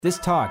This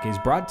talk is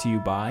brought to you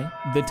by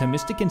the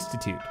Thomistic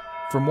Institute.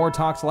 For more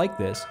talks like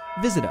this,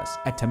 visit us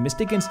at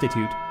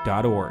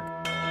ThomisticInstitute.org.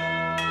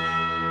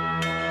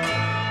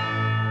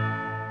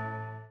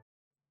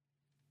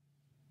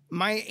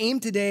 My aim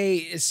today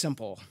is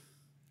simple.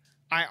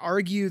 I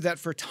argue that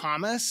for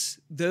Thomas,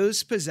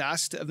 those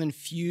possessed of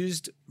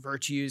infused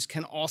virtues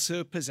can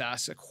also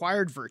possess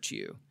acquired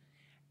virtue.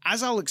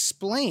 As I'll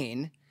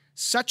explain,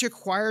 such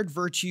acquired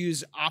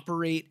virtues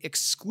operate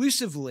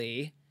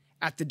exclusively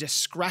at the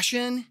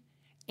discretion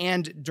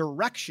and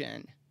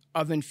direction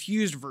of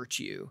infused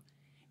virtue.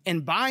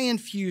 And by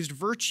infused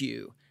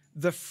virtue,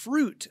 the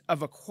fruit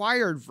of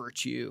acquired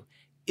virtue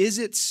is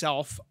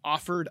itself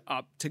offered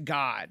up to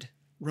God,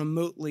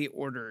 remotely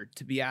ordered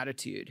to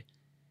beatitude.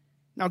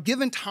 Now,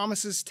 given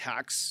Thomas's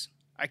text,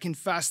 I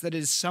confess that it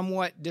is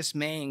somewhat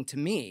dismaying to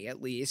me, at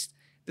least,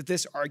 that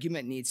this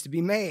argument needs to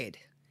be made.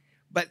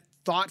 But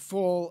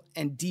thoughtful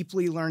and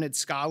deeply learned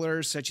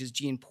scholars such as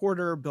Gene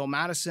Porter, Bill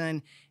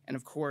Madison, and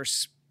of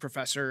course,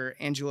 Professor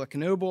Angela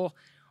Knoebel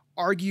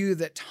argue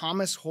that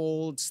Thomas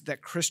holds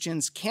that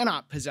Christians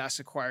cannot possess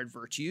acquired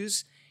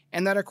virtues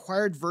and that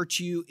acquired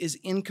virtue is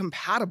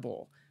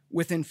incompatible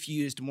with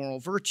infused moral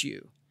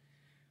virtue.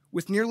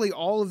 With nearly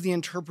all of the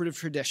interpretive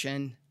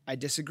tradition, I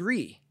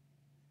disagree.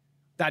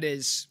 That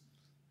is,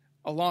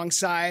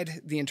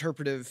 alongside the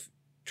interpretive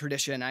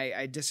tradition,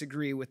 I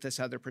disagree with this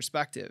other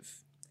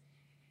perspective.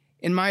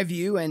 In my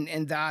view,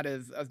 and that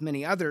of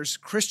many others,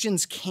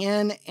 Christians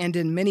can and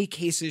in many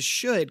cases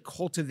should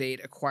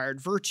cultivate acquired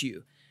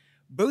virtue,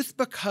 both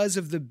because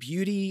of the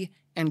beauty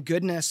and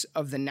goodness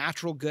of the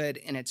natural good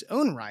in its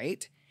own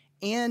right,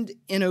 and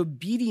in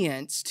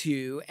obedience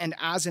to and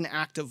as an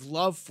act of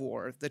love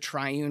for the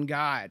triune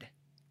God.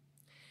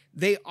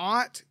 They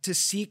ought to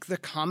seek the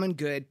common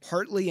good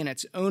partly in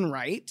its own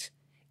right,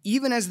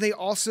 even as they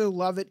also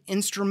love it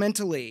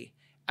instrumentally,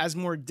 as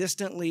more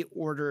distantly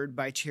ordered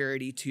by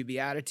charity to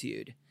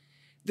beatitude.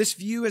 This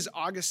view is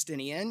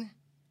Augustinian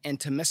and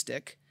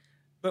Thomistic,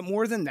 but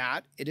more than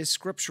that, it is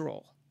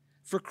scriptural.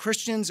 For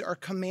Christians are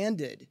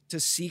commanded to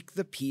seek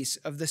the peace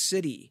of the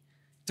city,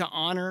 to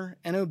honor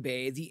and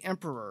obey the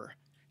emperor,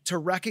 to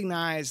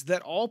recognize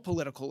that all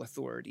political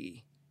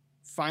authority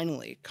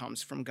finally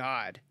comes from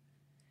God.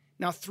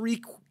 Now,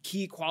 three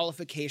key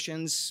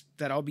qualifications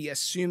that I'll be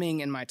assuming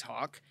in my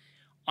talk.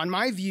 On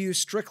my view,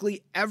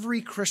 strictly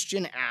every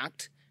Christian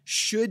act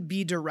should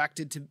be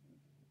directed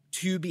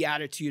to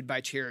beatitude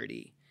by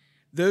charity.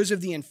 Those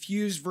of the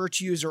infused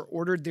virtues are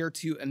ordered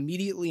thereto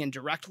immediately and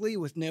directly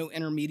with no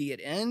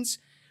intermediate ends.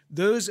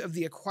 Those of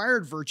the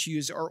acquired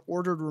virtues are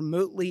ordered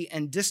remotely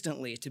and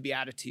distantly to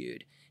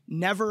beatitude,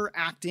 never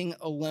acting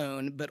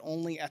alone, but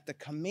only at the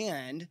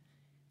command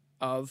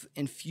of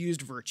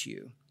infused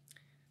virtue.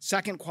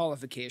 Second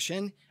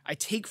qualification, I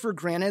take for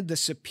granted the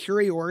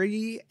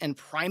superiority and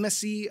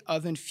primacy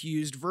of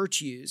infused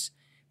virtues,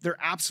 their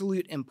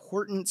absolute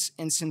importance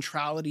and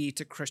centrality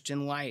to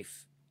Christian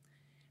life.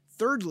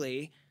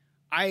 Thirdly,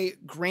 I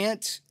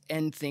grant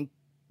and think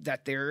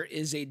that there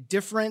is a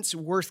difference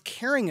worth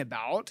caring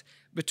about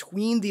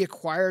between the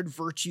acquired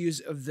virtues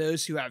of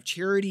those who have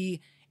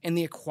charity and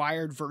the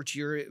acquired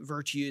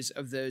virtues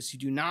of those who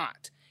do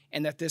not,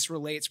 and that this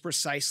relates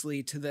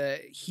precisely to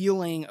the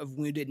healing of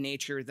wounded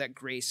nature that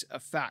grace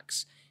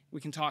affects. We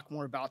can talk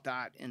more about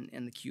that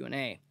in the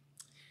Q&A.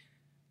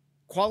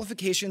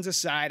 Qualifications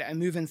aside, I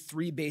move in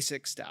three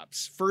basic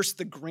steps. First,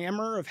 the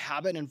grammar of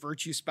habit and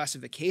virtue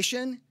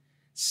specification.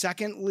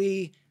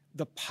 Secondly,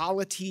 the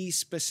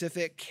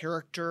polity-specific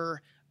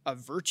character of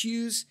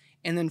virtues.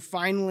 And then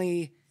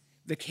finally,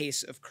 the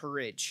case of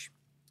courage.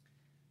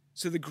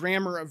 So the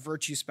grammar of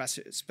virtue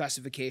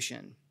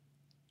specification.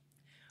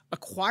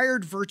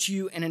 Acquired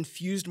virtue and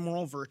infused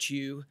moral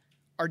virtue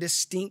are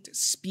distinct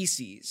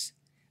species.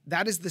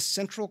 That is the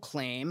central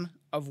claim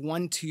of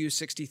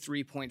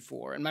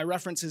 1263.4. And my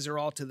references are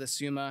all to the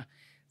Summa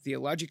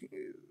Theologiae,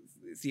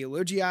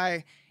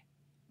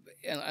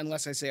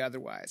 unless I say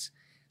otherwise.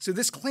 So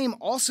this claim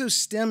also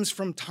stems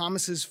from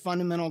Thomas's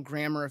fundamental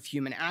grammar of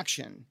human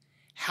action.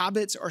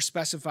 Habits are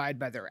specified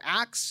by their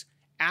acts.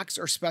 Acts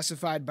are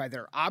specified by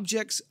their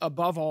objects,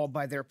 above all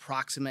by their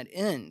proximate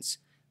ends.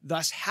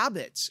 Thus,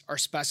 habits are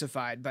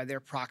specified by their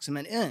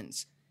proximate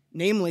ends,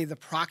 namely the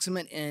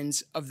proximate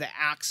ends of the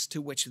acts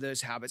to which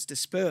those habits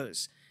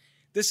dispose.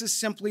 This is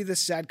simply the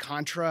sed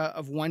contra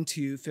of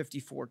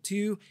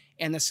 1254.2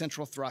 and the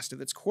central thrust of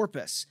its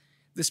corpus.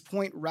 This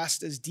point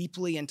rests as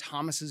deeply in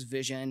Thomas's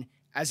vision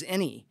as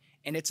any,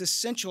 and it's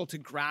essential to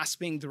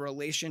grasping the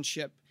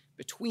relationship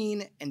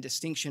between and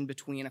distinction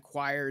between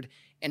acquired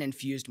and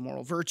infused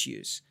moral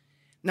virtues.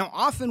 Now,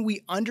 often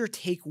we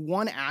undertake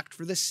one act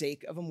for the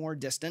sake of a more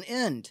distant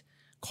end.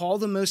 Call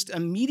the most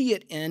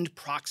immediate end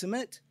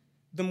proximate,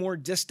 the more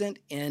distant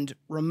end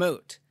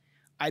remote.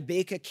 I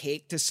bake a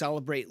cake to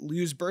celebrate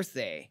Lou's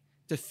birthday,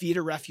 to feed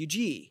a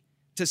refugee,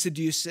 to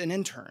seduce an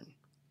intern.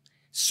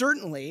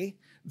 Certainly,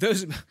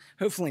 those,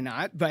 hopefully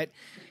not, but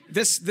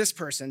this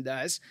person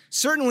does.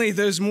 Certainly,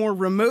 those more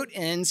remote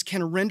ends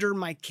can render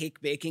my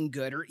cake baking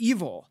good or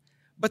evil.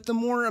 But the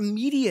more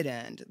immediate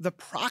end, the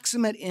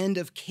proximate end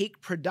of cake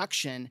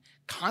production,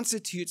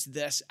 constitutes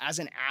this as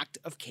an act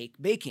of cake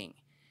baking.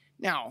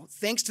 Now,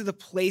 thanks to the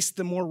place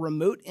the more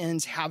remote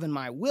ends have in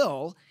my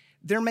will,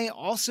 there may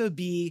also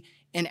be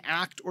an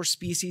act or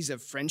species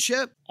of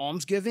friendship,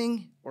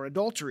 almsgiving, or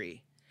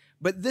adultery.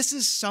 But this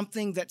is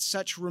something that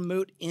such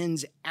remote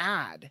ends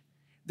add.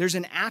 There's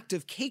an act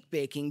of cake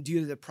baking due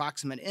to the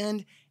proximate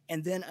end,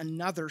 and then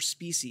another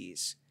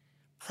species.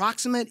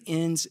 Proximate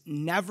ends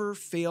never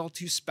fail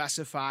to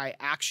specify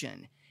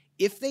action.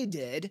 If they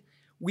did,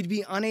 we'd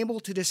be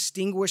unable to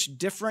distinguish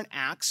different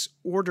acts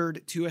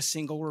ordered to a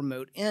single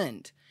remote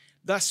end.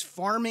 Thus,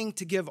 farming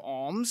to give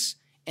alms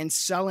and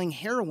selling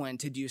heroin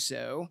to do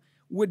so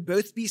would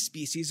both be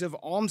species of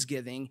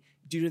almsgiving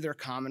due to their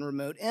common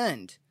remote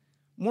end.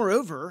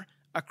 Moreover,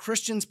 a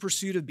Christian's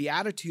pursuit of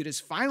beatitude as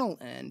final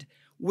end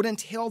would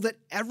entail that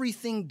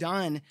everything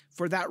done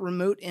for that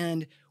remote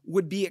end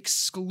would be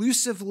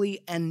exclusively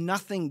and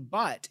nothing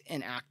but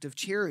an act of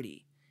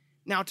charity.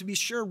 Now, to be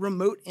sure,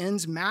 remote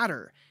ends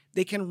matter.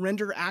 They can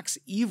render acts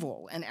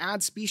evil and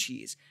add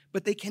species,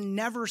 but they can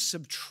never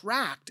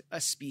subtract a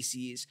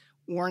species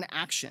or an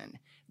action.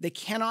 They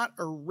cannot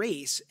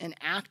erase an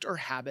act or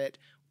habit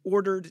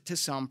ordered to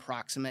some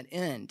proximate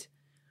end.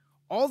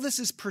 All this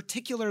is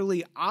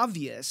particularly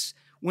obvious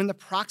when the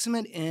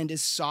proximate end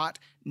is sought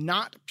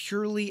not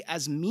purely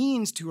as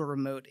means to a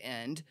remote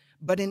end,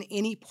 but in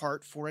any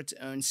part for its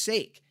own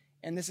sake.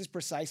 And this is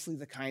precisely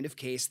the kind of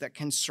case that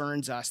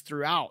concerns us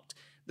throughout,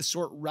 the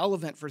sort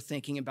relevant for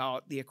thinking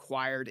about the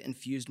acquired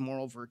infused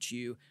moral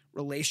virtue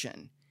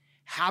relation.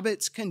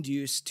 Habits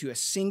conduce to a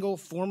single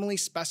formally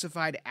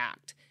specified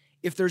act.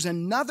 If there's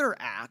another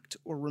act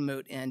or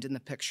remote end in the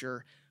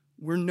picture,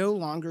 we're no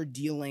longer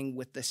dealing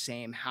with the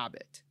same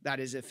habit. That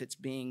is, if it's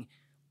being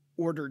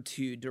ordered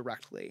to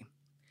directly.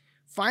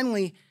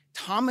 Finally,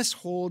 Thomas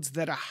holds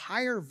that a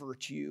higher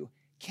virtue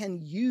can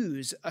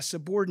use a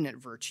subordinate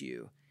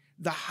virtue.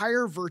 The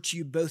higher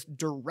virtue both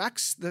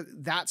directs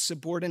that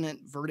subordinate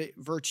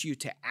virtue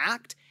to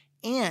act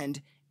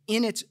and,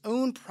 in its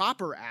own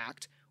proper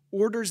act,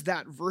 orders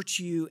that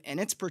virtue and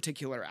its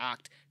particular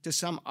act to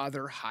some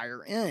other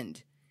higher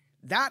end.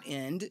 That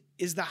end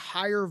is the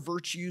higher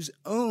virtue's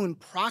own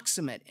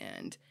proximate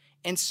end,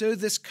 and so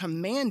this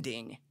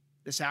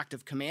act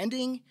of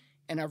commanding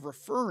and of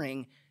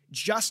referring,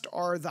 just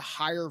are the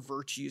higher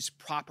virtue's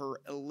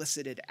proper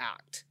elicited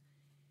act.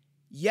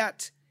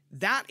 Yet,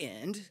 that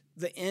end,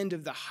 the end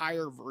of the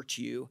higher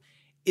virtue,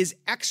 is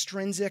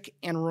extrinsic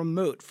and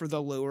remote for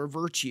the lower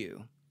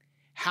virtue.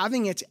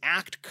 Having its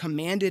act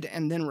commanded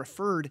and then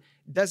referred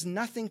does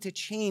nothing to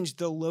change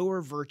the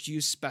lower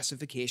virtue's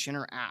specification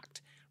or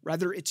act.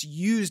 Rather, it's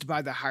used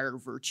by the higher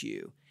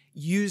virtue,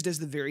 used as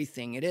the very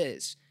thing it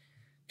is.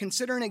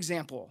 Consider an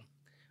example.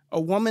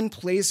 A woman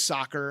plays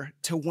soccer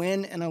to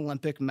win an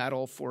Olympic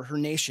medal for her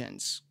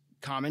nation's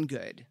common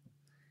good.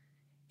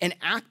 An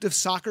act of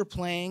soccer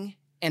playing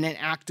and an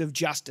act of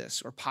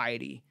justice or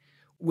piety,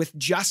 with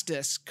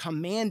justice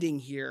commanding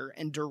here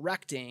and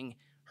directing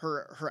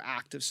her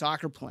act of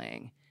soccer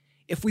playing.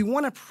 If we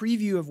want a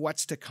preview of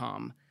what's to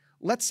come,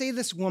 let's say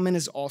this woman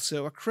is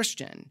also a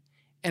Christian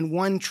and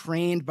one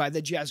trained by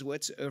the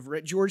Jesuits over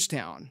at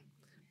Georgetown.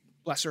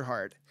 Bless her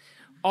heart.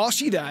 All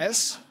she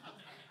does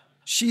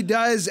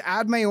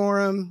ad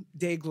maiorem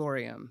Dei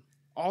gloriam.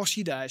 All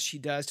she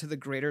does to the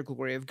greater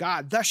glory of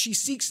God. Thus, she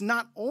seeks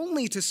not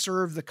only to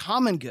serve the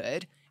common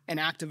good, an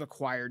act of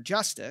acquired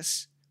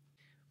justice,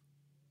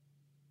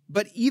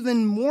 but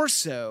even more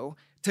so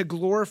to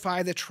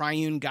glorify the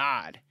triune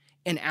God,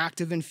 an act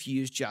of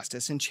infused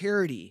justice and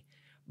charity.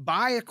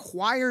 By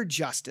acquired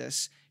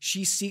justice,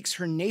 she seeks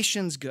her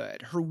nation's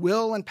good, her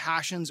will and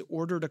passions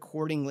ordered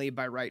accordingly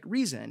by right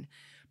reason.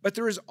 But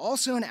there is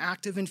also an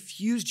act of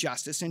infused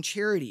justice and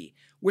charity,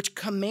 which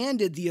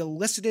commanded the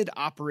elicited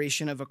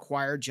operation of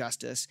acquired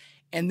justice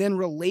and then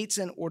relates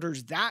and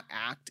orders that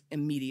act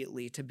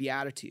immediately to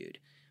beatitude.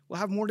 We'll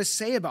have more to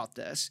say about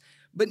this,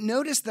 but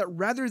notice that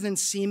rather than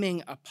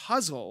seeming a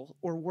puzzle,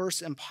 or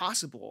worse,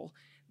 impossible,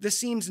 this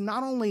seems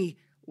not only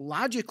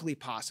logically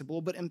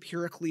possible, but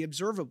empirically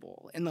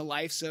observable in the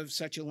lives of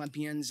such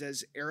Olympians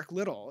as Eric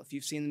Liddell, if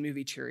you've seen the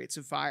movie Chariots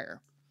of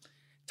Fire.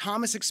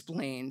 Thomas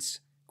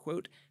explains,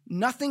 quote,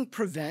 "Nothing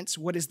prevents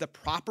what is the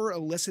proper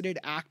elicited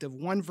act of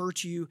one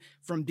virtue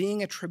from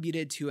being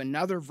attributed to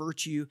another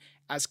virtue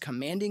as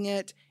commanding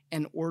it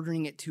and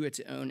ordering it to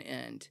its own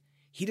end."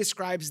 He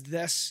describes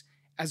this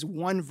as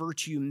one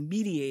virtue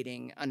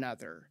mediating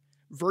another.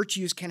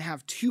 Virtues can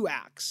have two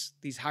acts,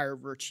 these higher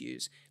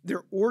virtues,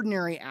 their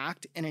ordinary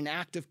act and an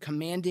act of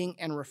commanding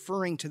and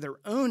referring to their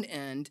own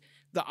end,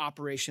 the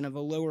operation of a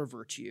lower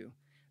virtue.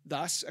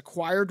 Thus,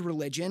 acquired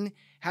religion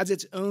has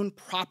its own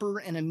proper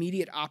and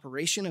immediate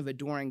operation of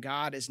adoring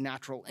God as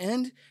natural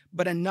end,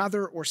 but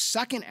another or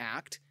second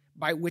act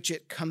by which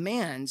it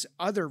commands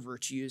other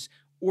virtues,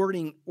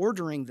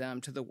 ordering them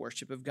to the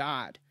worship of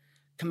God.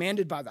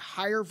 Commanded by the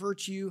higher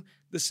virtue,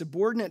 the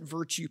subordinate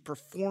virtue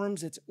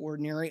performs its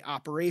ordinary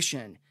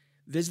operation,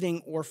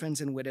 visiting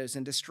orphans and widows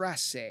in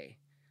distress, say,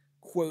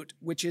 quote,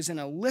 which is an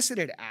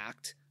elicited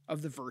act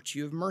of the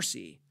virtue of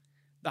mercy.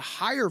 The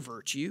higher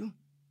virtue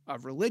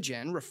of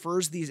religion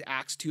refers these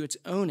acts to its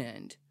own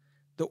end,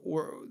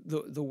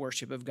 the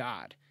worship of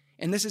God.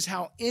 And this is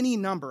how any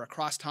number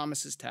across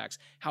Thomas's text,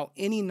 how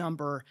any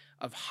number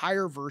of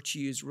higher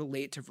virtues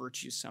relate to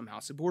virtues somehow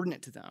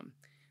subordinate to them.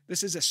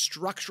 This is a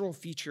structural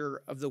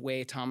feature of the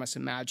way Thomas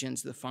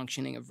imagines the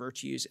functioning of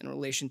virtues in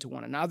relation to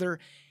one another,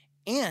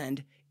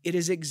 and it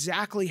is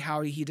exactly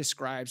how he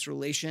describes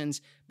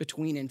relations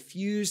between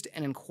infused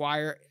and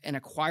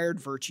acquired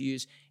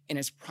virtues in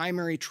his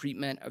primary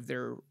treatment of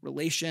their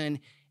relation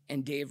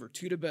in De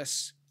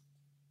Virtutibus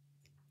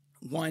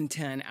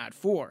 1:10 ad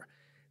 4.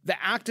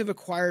 The act of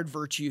acquired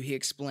virtue, he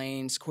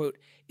explains, quote,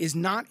 is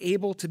not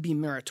able to be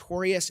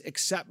meritorious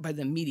except by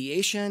the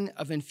mediation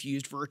of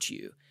infused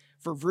virtue.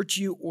 For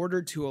virtue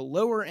ordered to a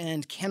lower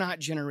end cannot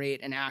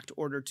generate an act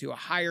ordered to a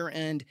higher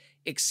end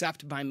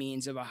except by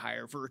means of a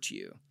higher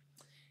virtue.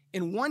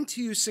 In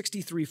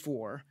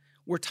 1:263:4,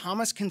 where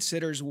Thomas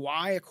considers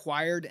why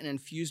acquired and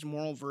infused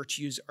moral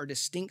virtues are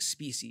distinct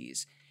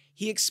species,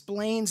 he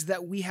explains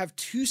that we have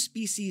two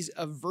species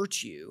of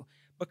virtue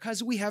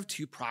because we have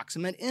two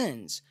proximate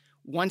ends,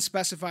 one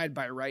specified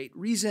by right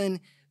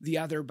reason, the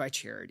other by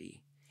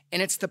charity.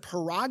 And it's the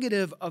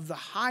prerogative of the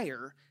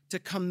higher to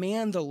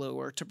command the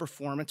lower to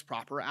perform its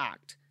proper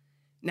act.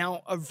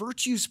 Now, a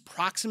virtue's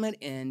proximate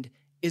end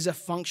is a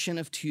function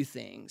of two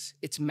things,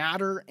 its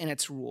matter and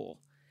its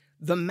rule.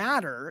 The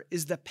matter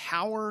is the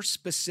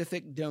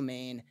power-specific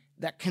domain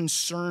that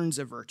concerns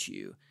a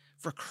virtue.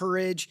 For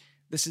courage,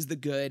 this is the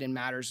good in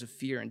matters of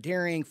fear and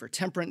daring. For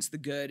temperance, the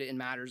good in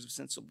matters of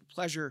sensible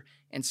pleasure,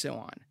 and so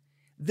on.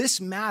 This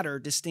matter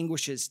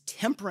distinguishes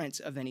temperance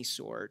of any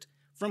sort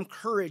from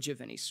courage of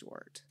any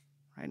sort.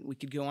 Right? We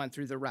could go on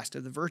through the rest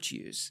of the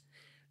virtues.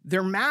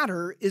 Their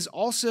matter is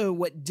also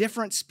what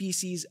different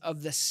species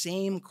of the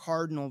same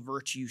cardinal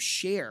virtue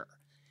share.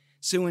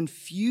 So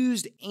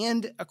infused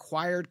and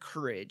acquired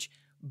courage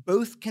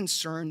both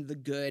concern the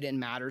good in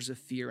matters of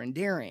fear and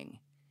daring.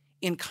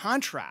 In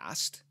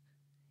contrast,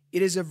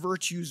 it is a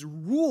virtue's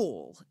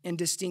rule in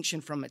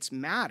distinction from its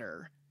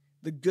matter,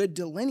 the good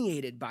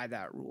delineated by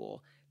that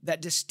rule,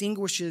 that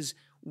distinguishes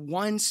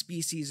one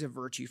species of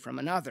virtue from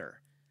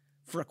another.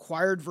 For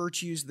acquired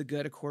virtues, the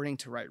good according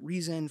to right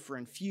reason. For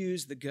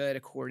infused, the good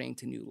according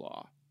to new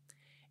law.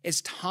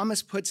 As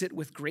Thomas puts it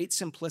with great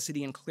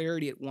simplicity and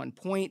clarity at one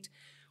point,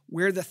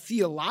 where the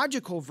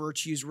theological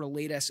virtues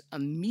relate us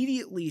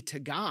immediately to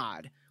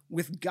God,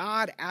 with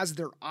God as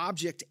their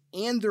object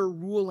and their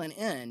rule and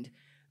end,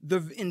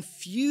 the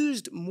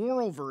infused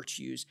moral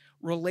virtues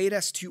relate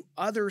us to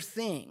other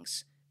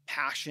things,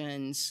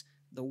 passions,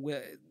 the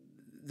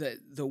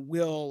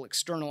will,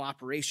 external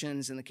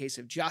operations in the case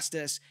of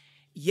justice,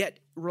 yet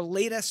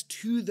relate us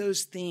to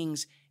those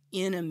things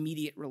in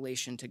immediate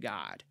relation to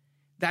God.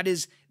 That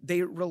is,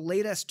 they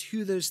relate us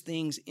to those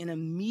things in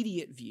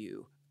immediate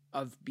view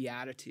of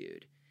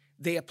beatitude.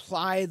 They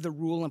apply the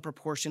rule and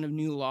proportion of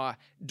new law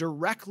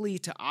directly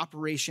to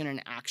operation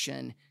and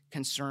action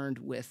concerned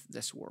with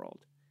this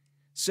world.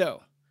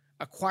 So,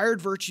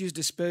 acquired virtues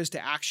disposed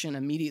to action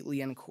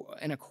immediately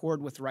in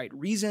accord with right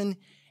reason.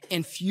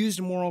 Infused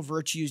moral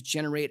virtues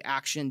generate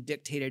action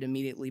dictated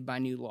immediately by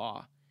new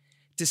law.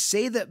 To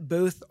say that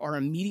both are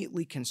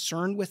immediately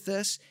concerned with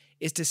this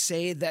is to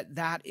say that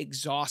that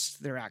exhausts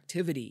their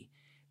activity.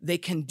 They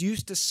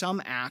conduce to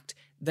some act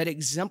that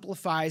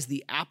exemplifies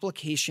the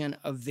application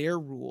of their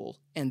rule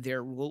and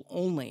their rule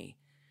only.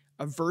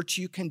 A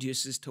virtue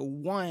conduces to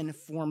one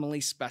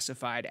formally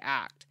specified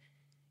act.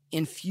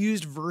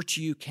 Infused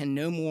virtue can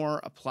no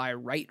more apply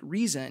right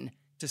reason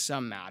to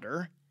some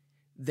matter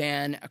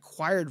than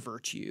acquired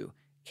virtue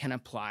can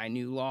apply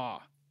new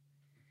law.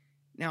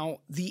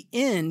 Now, the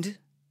end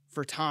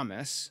for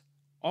Thomas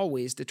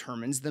always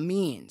determines the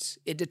means.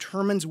 It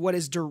determines what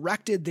is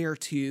directed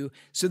thereto,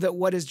 so that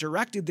what is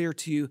directed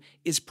thereto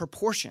is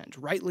proportioned,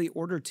 rightly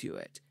ordered to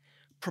it.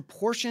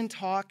 Proportion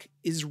talk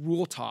is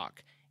rule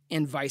talk,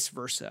 and vice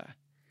versa.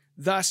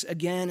 Thus,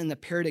 again, in the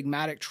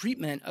paradigmatic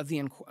treatment of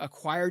the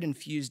acquired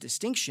infused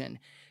distinction,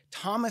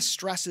 Thomas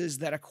stresses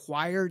that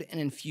acquired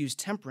and infused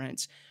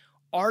temperance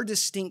are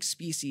distinct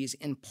species,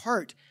 in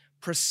part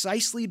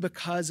precisely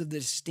because of the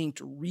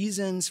distinct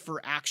reasons for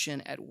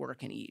action at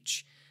work in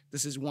each.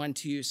 This is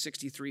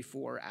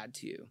 1:263:4 ad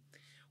 2.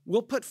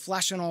 We'll put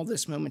flesh on all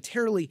this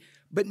momentarily,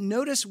 but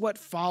notice what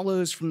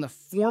follows from the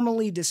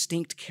formally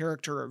distinct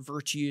character of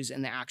virtues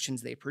and the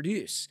actions they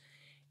produce.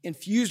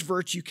 Infused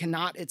virtue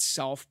cannot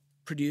itself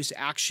produce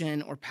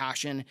action or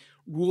passion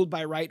ruled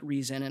by right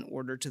reason in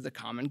order to the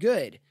common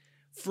good.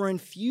 For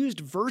infused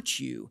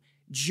virtue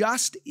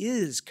just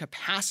is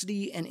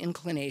capacity and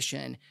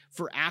inclination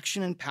for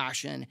action and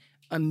passion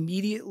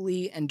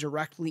immediately and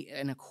directly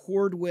in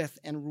accord with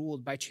and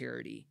ruled by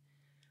charity.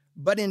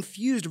 But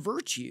infused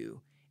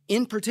virtue,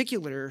 in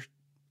particular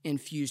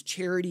infused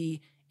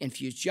charity,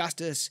 infused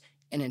justice,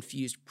 and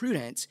infused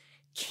prudence,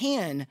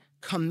 can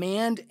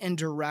command and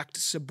direct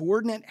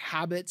subordinate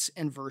habits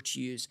and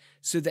virtues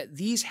so that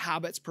these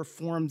habits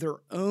perform their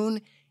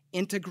own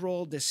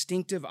integral,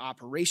 distinctive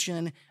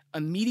operation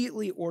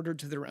immediately ordered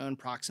to their own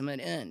proximate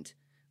end.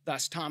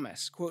 Thus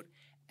Thomas, quote,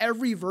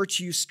 every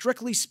virtue,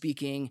 strictly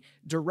speaking,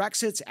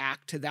 directs its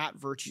act to that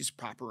virtue's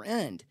proper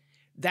end.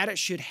 That it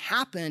should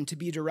happen to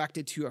be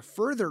directed to a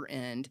further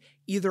end,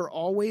 either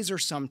always or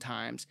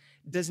sometimes,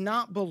 does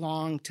not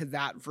belong to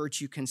that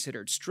virtue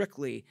considered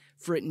strictly,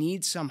 for it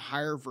needs some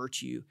higher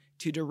virtue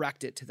to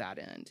direct it to that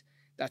end.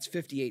 That's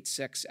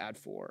 58.6 ad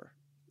 4.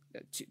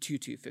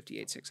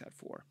 58.6 ad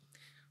 4.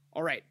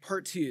 All right,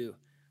 part 2,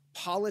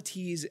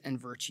 polities and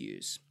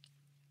virtues.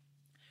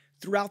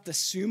 Throughout the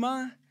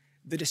Summa,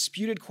 the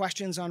disputed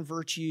questions on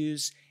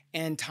virtues,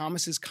 and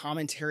Thomas's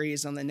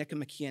commentaries on the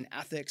Nicomachean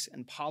ethics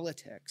and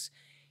politics,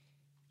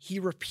 he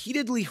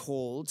repeatedly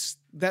holds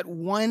that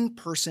one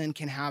person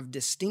can have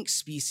distinct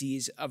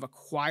species of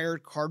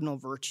acquired cardinal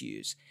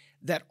virtues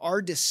that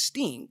are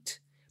distinct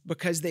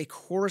because they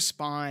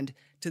correspond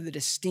to the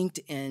distinct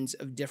ends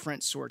of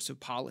different sorts of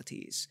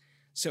polities.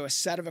 So a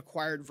set of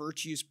acquired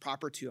virtues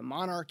proper to a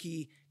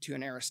monarchy, to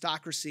an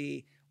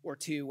aristocracy, or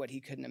to what he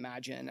couldn't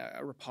imagine,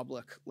 a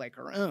republic like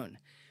our own.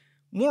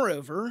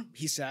 Moreover,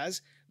 he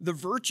says, the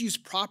virtues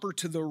proper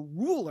to the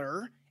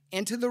ruler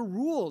and to the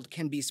ruled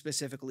can be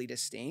specifically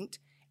distinct,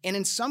 and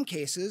in some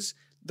cases,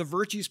 the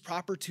virtues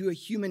proper to a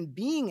human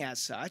being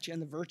as such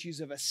and the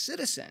virtues of a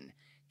citizen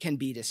can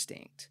be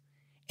distinct.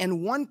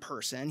 And one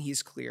person,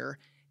 he's clear,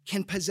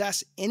 can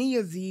possess any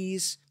of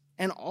these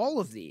and all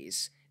of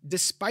these,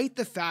 despite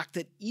the fact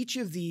that each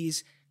of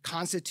these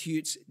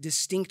constitutes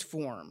distinct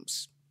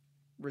forms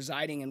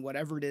residing in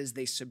whatever it is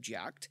they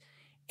subject,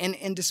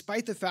 and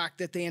despite the fact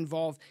that they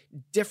involve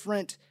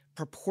different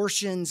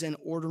proportions and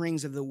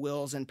orderings of the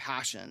wills and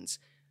passions.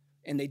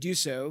 And they do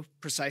so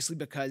precisely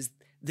because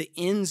the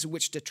ends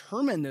which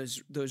determine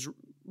those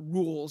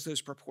rules,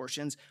 those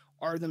proportions,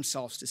 are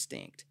themselves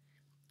distinct.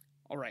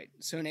 All right,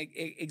 so an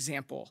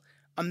example.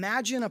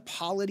 Imagine a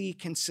polity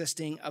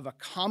consisting of a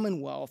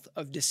commonwealth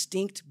of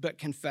distinct but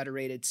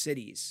confederated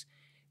cities.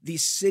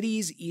 These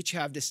cities each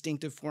have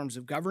distinctive forms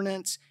of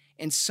governance,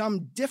 and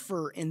some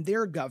differ in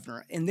their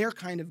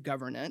kind of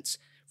governance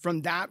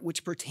from that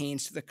which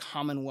pertains to the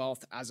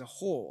commonwealth as a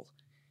whole.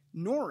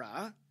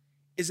 Nora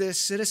is a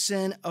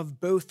citizen of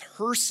both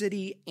her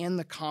city and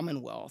the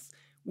commonwealth,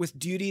 with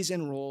duties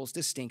and roles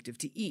distinctive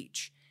to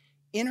each.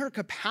 In her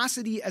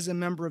capacity as a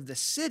member of the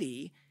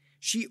city,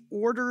 she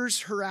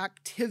orders her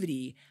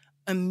activity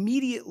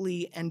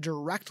immediately and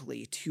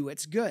directly to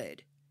its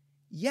good.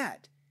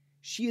 Yet,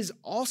 she is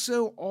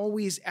also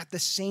always at the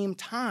same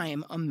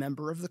time a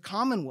member of the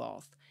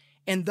Commonwealth,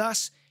 and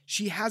thus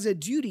she has a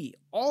duty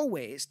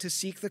always to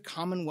seek the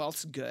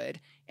Commonwealth's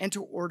good and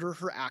to order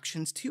her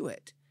actions to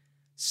it.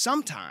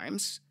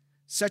 Sometimes,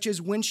 such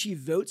as when she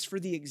votes for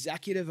the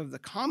executive of the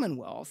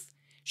Commonwealth,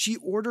 she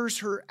orders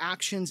her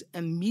actions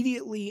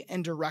immediately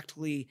and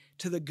directly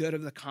to the good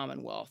of the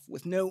Commonwealth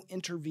with no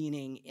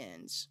intervening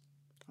ends.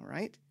 All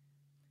right?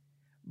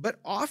 But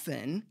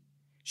often,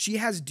 she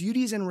has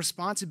duties and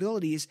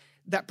responsibilities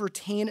that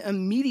pertain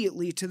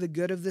immediately to the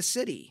good of the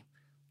city,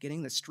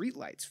 getting the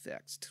streetlights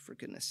fixed, for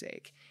goodness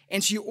sake.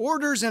 And she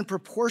orders and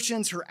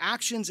proportions her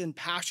actions and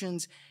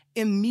passions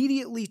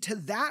immediately to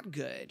that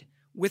good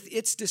with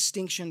its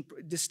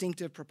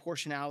distinctive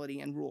proportionality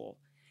and rule.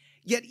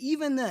 Yet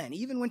even then,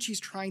 even when she's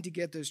trying to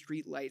get those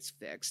streetlights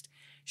fixed,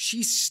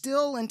 she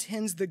still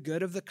intends the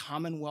good of the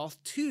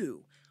Commonwealth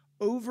too,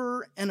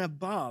 over and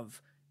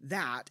above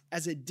that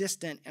as a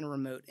distant and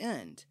remote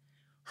end.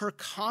 Her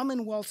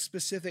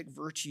Commonwealth-specific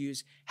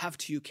virtues have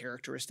two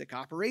characteristic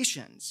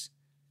operations.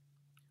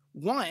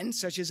 One,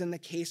 such as in the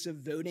case of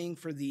voting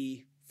for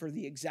the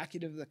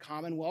executive of the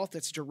Commonwealth,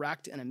 that's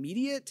direct and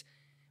immediate,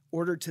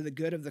 ordered to the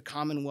good of the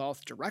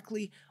Commonwealth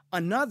directly.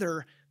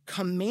 Another,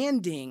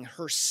 commanding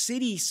her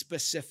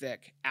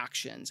city-specific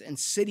actions and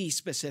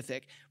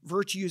city-specific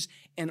virtues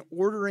and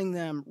ordering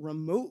them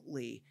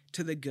remotely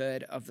to the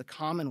good of the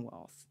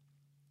Commonwealth.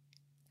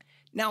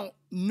 Now,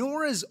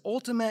 Nora's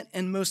ultimate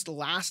and most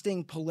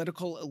lasting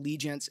political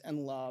allegiance and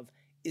love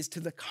is to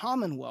the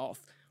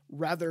Commonwealth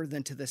rather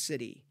than to the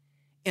city.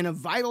 In a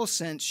vital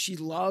sense, she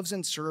loves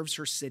and serves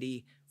her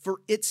city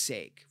for its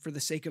sake, for the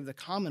sake of the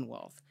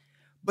Commonwealth.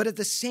 But at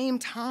the same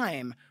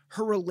time,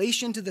 her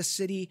relation to the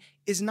city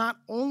is not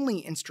only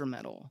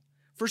instrumental,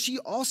 for she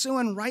also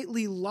and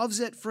rightly loves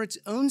it for its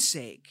own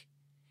sake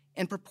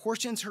and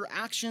proportions her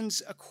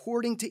actions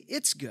according to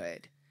its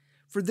good.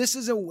 For this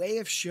is a way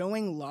of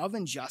showing love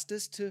and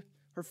justice to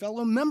her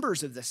fellow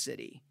members of the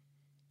city.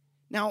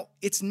 Now,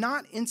 it's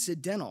not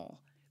incidental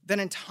that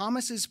in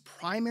Thomas's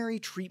primary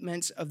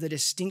treatments of the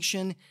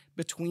distinction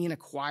between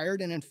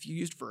acquired and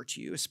infused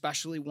virtue,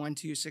 especially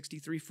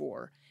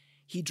 1.2.63.4,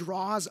 he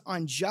draws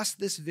on just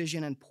this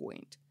vision and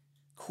point.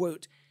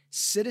 Quote,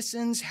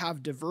 citizens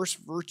have diverse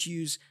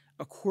virtues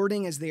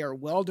according as they are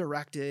well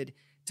directed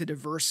to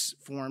diverse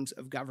forms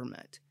of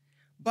government.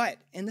 But,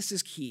 and this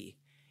is key,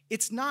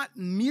 it's not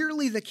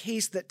merely the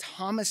case that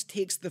Thomas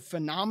takes the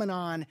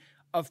phenomenon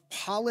of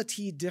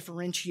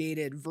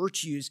polity-differentiated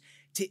virtues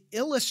to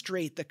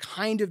illustrate the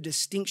kind of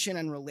distinction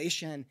and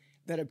relation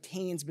that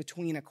obtains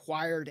between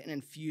acquired and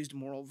infused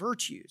moral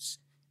virtues.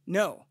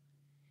 No,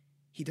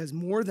 he does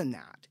more than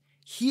that.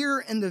 Here,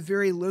 in the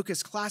very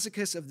locus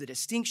classicus of the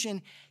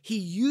distinction, he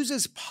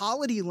uses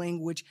polity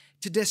language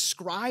to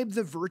describe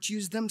the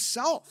virtues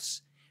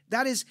themselves.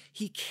 That is,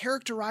 he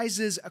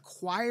characterizes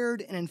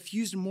acquired and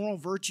infused moral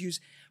virtues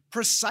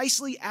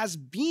precisely as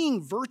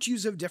being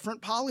virtues of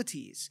different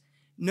polities.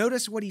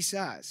 Notice what he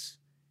says,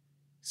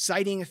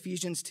 citing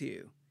Ephesians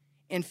 2.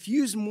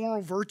 Infused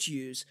moral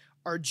virtues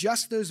are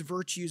just those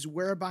virtues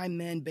whereby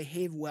men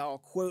behave well,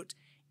 quote,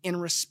 in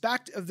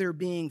respect of their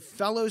being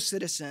fellow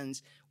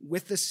citizens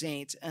with the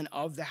saints and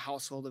of the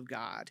household of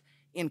God.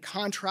 In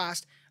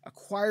contrast,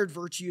 acquired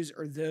virtues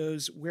are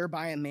those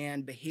whereby a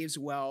man behaves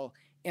well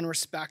in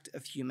respect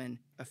of human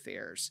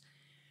affairs.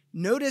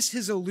 Notice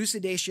his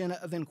elucidation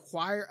of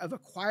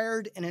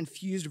acquired and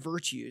infused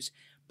virtues,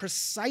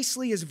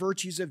 precisely as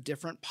virtues of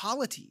different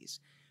polities.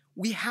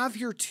 We have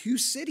here two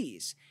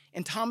cities,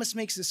 and Thomas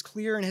makes this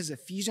clear in his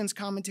Ephesians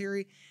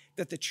commentary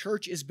that the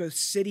church is both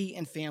city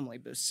and family,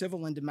 both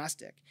civil and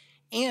domestic.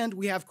 And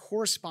we have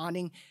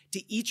corresponding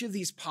to each of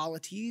these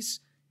polities,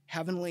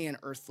 heavenly and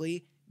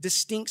earthly,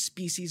 distinct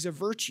species of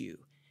virtue.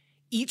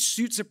 Each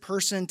suits a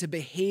person to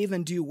behave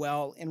and do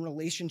well in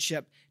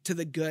relationship to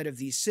the good of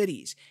these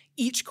cities.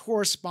 Each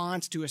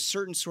corresponds to a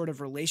certain sort of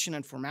relation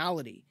and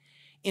formality.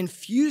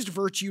 Infused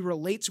virtue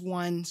relates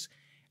one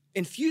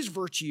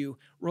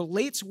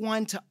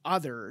to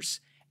others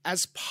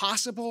as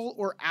possible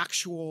or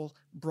actual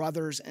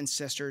brothers and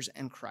sisters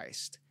in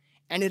Christ.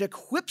 And it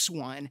equips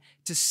one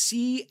to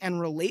see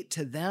and relate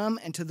to them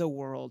and to the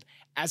world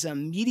as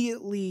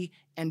immediately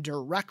and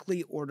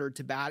directly ordered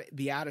to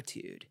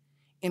beatitude.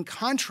 In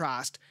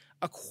contrast,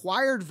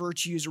 acquired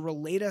virtues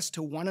relate us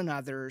to one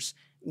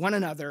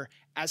another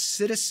as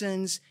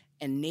citizens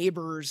and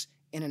neighbors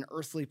in an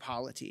earthly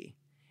polity.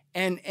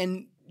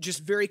 And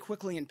just very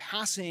quickly in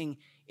passing,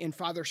 in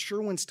Father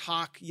Sherwin's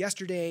talk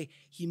yesterday,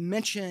 he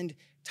mentioned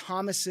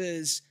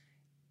Thomas's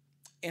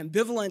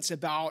ambivalence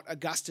about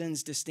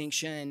Augustine's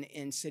distinction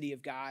in City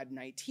of God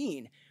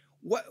 19.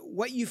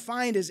 What you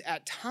find is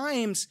at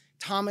times,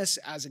 Thomas,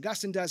 as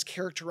Augustine does,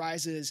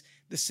 characterizes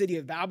the city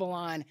of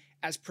Babylon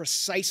as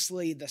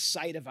precisely the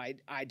site of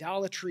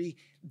idolatry,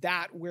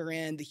 that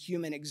wherein the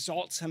human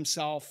exalts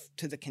himself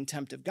to the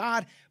contempt of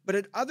God. But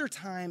at other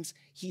times,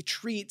 he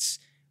treats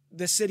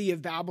the city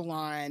of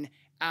Babylon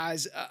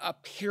as a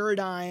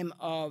paradigm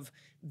of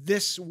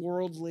this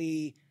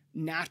worldly,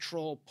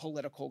 natural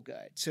political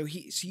good. So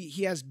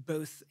he has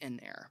both in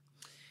there.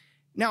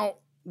 Now,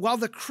 while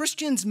the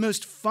Christian's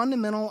most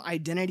fundamental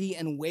identity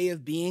and way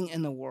of being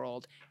in the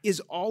world is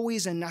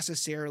always and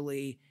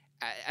necessarily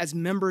as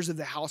members of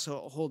the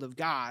household of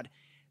God,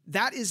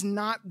 that is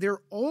not their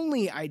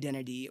only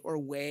identity or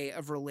way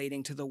of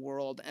relating to the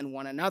world and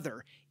one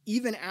another,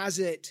 even as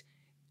it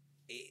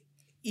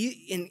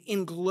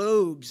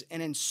englobes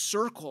and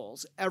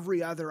encircles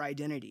every other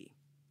identity.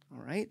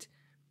 All right?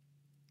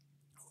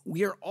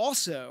 We are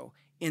also,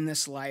 in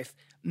this life,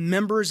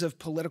 members of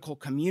political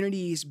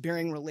communities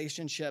bearing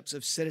relationships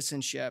of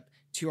citizenship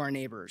to our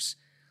neighbors.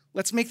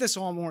 Let's make this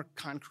all more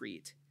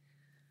concrete.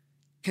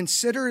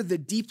 Consider the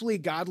deeply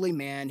godly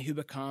man who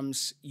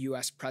becomes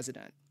U.S.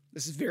 president.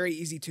 This is very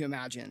easy to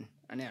imagine,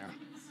 I know,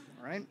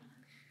 all right?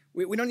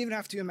 We don't even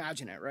have to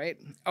imagine it, right?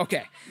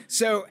 Okay,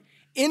 so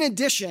in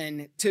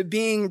addition to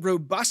being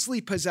robustly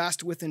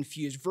possessed with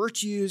infused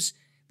virtues,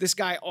 this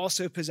guy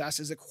also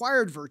possesses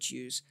acquired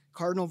virtues,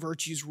 cardinal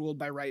virtues ruled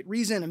by right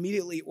reason,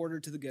 immediately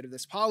ordered to the good of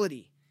this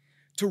polity.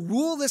 To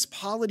rule this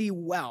polity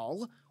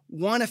well,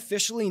 one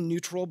officially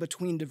neutral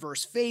between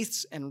diverse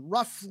faiths and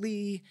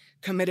roughly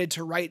committed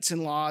to rights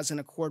and laws in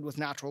accord with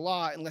natural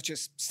law, and let's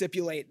just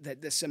stipulate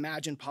that this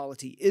imagined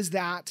polity is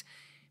that.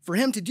 For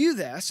him to do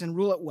this and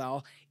rule it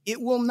well, it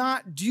will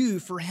not do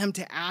for him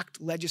to act,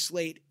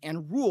 legislate,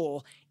 and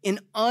rule in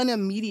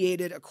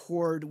unmediated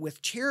accord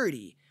with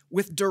charity,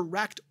 with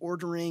direct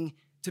ordering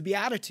to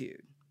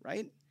beatitude,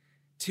 right?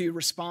 To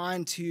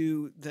respond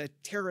to the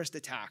terrorist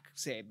attack,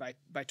 say,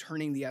 by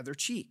turning the other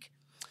cheek.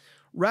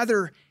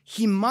 Rather,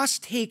 he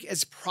must take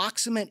as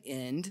proximate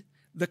end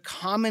the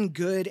common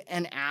good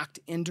and act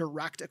in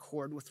direct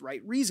accord with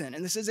right reason.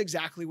 And this is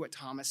exactly what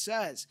Thomas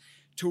says.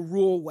 To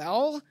rule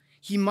well,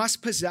 he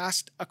must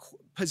possess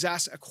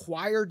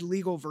acquired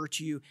legal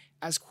virtue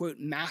as, quote,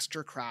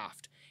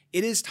 mastercraft.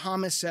 It is,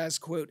 Thomas says,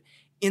 quote,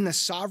 in the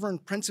sovereign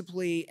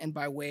principally and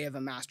by way of a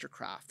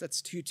mastercraft.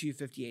 That's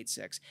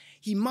 2:258:6.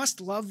 He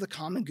must love the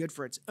common good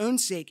for its own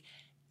sake,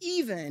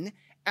 even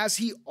as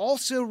he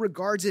also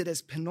regards it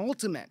as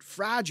penultimate,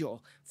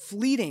 fragile,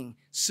 fleeting,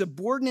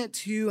 subordinate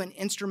to and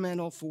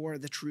instrumental for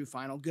the true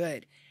final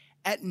good.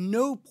 At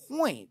no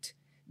point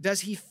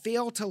does he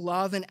fail to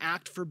love and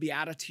act for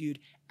beatitude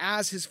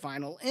as his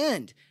final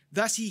end.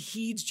 Thus he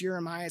heeds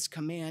Jeremiah's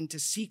command to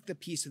seek the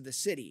peace of the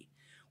city,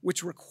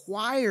 which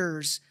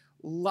requires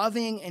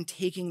loving and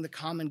taking the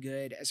common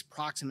good as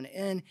proximate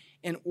end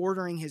and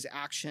ordering his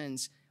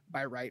actions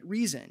by right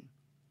reason.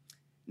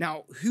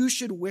 Now, who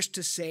should wish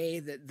to say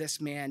that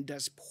this man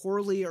does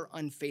poorly or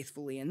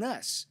unfaithfully in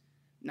this?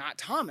 Not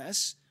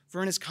Thomas,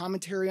 For in his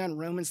commentary on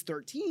Romans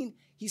 13,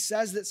 he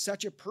says that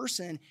such a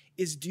person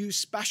is due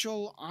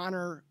special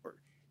honor, or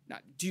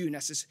not due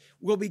necessarily,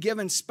 will be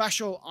given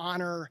special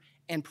honor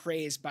and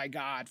praise by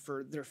God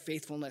for their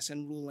faithfulness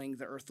in ruling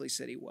the earthly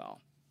city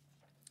well.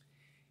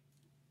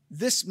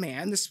 This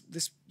man,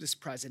 this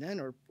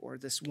president or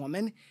this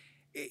woman,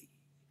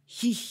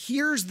 he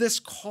hears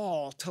this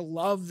call to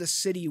love the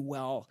city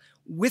well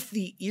with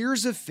the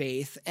ears of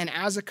faith and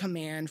as a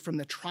command from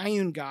the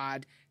triune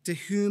God to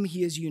whom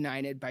he is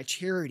united by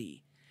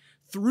charity.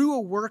 Through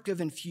a work of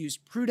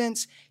infused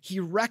prudence, he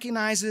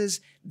recognizes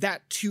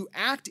that to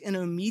act in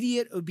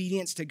immediate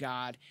obedience to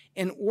God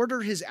and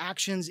order his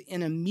actions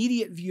in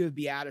immediate view of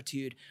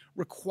beatitude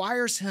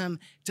requires him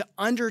to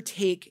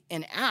undertake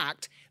an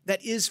act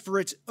that is, for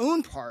its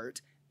own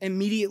part,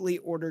 immediately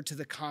ordered to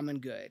the common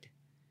good.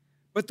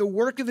 But the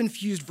work of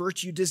infused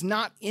virtue does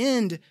not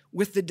end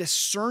with the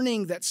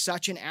discerning that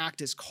such an act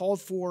is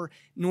called for,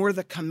 nor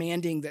the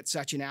commanding that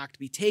such an act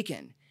be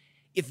taken.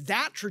 If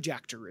that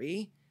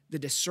trajectory, the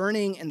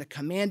discerning and the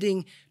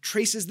commanding,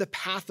 traces the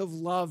path of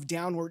love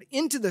downward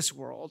into this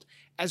world,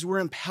 as we're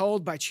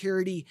impelled by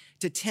charity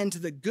to tend to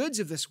the goods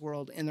of this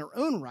world in their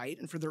own right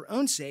and for their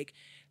own sake,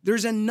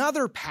 there's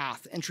another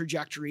path and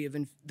trajectory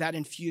that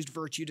infused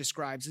virtue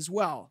describes as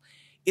well.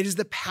 It is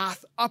the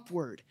path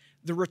upward,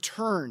 the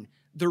return,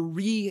 the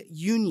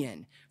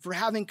reunion. For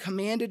having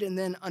commanded and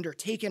then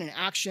undertaken an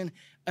action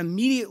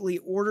immediately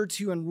ordered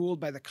to and ruled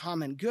by the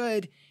common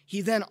good,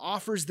 he then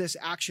offers this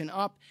action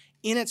up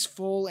in its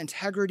full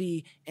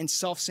integrity and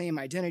self-same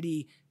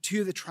identity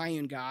to the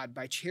triune God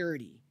by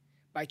charity.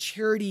 By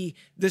charity,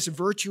 this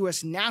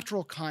virtuous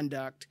natural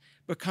conduct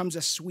becomes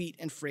a sweet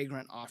and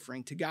fragrant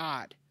offering to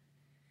God.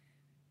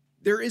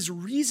 There is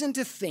reason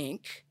to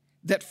think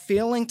that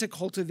failing to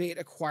cultivate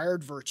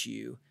acquired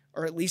virtue,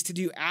 or at least to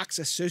do acts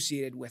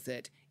associated with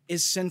it,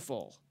 is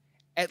sinful,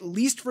 at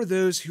least for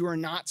those who are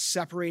not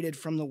separated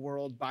from the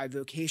world by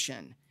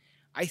vocation.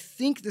 I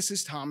think this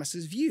is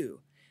Thomas's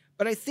view,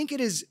 but I think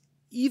it is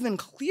even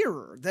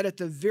clearer that at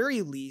the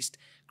very least,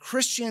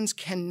 Christians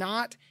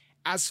cannot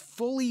as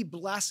fully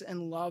bless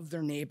and love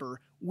their neighbor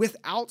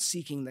without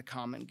seeking the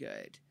common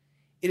good.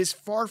 It is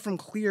far from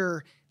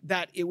clear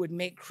that it would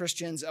make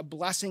Christians a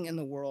blessing in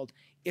the world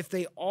if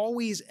they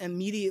always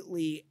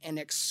immediately and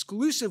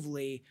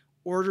exclusively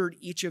ordered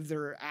each of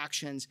their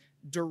actions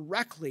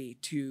directly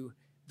to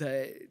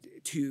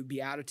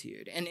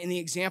beatitude. And in the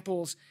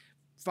examples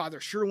Father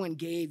Sherwin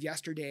gave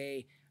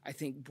yesterday, I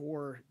think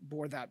bore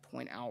that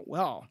point out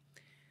well.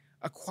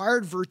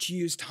 Acquired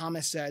virtues,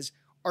 Thomas says,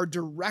 are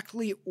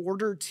directly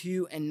ordered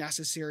to and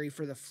necessary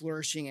for the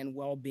flourishing and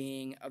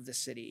well-being of the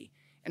city.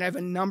 And I have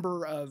a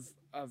number of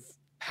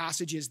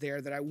passages there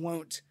that I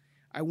won't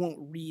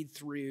read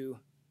through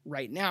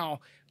right now,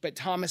 but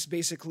Thomas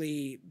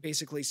basically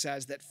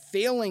says that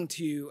failing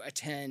to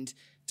attend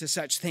to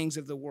such things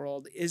of the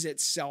world is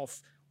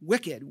itself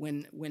wicked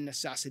when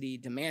necessity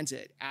demands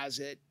it, as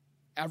it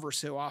ever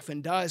so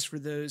often does for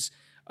those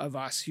of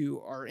us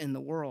who are in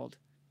the world.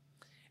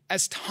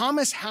 As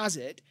Thomas has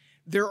it,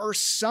 there are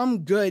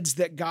some goods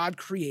that God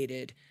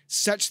created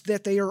such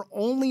that they are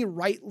only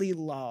rightly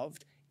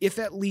loved, if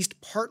at least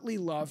partly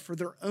loved for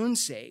their own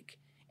sake,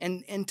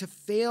 and to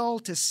fail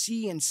to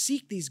see and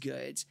seek these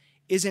goods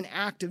is an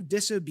act of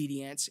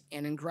disobedience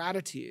and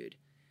ingratitude.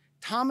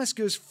 Thomas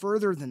goes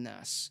further than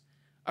this.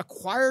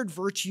 Acquired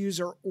virtues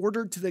are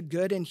ordered to the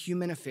good in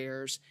human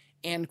affairs,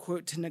 and,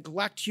 quote, to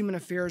neglect human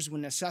affairs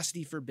when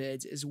necessity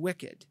forbids is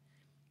wicked.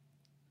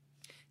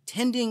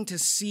 Tending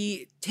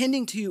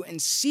to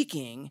and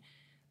seeking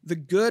the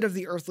good of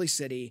the earthly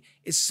city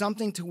is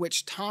something to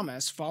which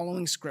Thomas,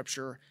 following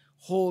Scripture,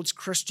 holds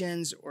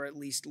Christians, or at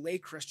least lay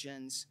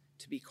Christians,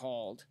 to be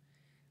called.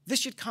 This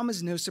should come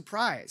as no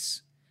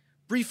surprise.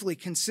 Briefly,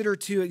 consider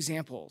two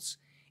examples.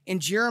 In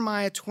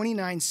Jeremiah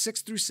 29,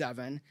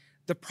 6-7,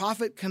 the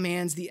prophet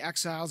commands the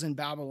exiles in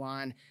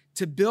Babylon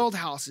to build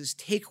houses,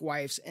 take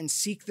wives, and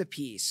seek the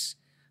peace,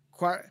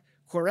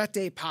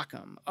 quarete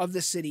pacem, of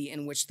the city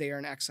in which they are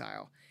in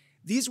exile.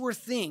 These were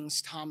things,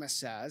 Thomas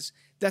says,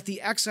 that the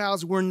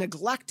exiles were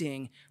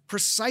neglecting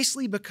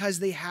precisely because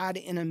they had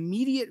in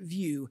immediate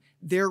view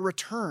their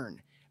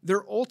return,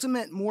 their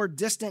ultimate, more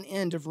distant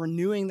end of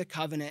renewing the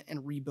covenant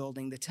and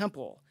rebuilding the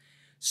temple.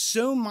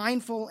 So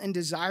mindful and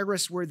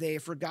desirous were they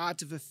for God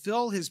to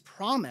fulfill his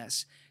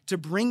promise to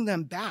bring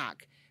them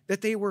back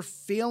that they were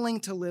failing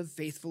to live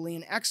faithfully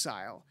in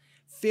exile,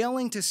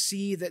 failing to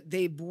see that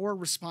they bore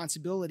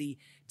responsibility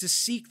to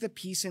seek the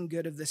peace and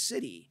good of the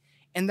city,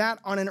 and that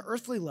on an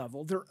earthly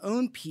level, their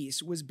own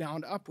peace was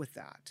bound up with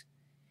that.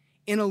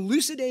 In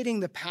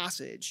elucidating the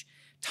passage,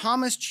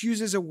 Thomas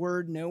chooses a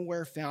word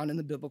nowhere found in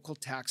the biblical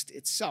text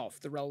itself,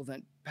 the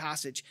relevant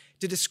passage,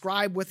 to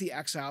describe what the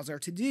exiles are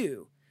to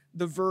do,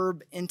 the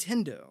verb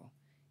intendere.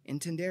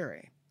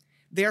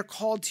 They are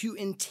called to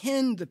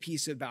intend the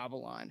peace of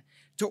Babylon,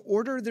 to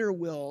order their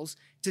wills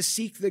to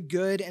seek the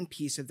good and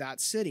peace of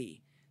that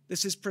city.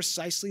 This is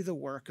precisely the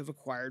work of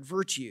acquired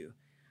virtue.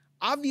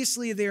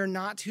 Obviously, they are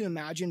not to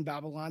imagine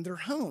Babylon their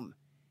home.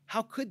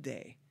 How could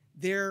they?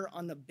 There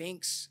on the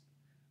banks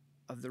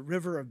of the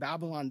river of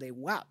Babylon, they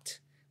wept.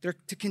 They're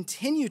to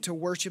continue to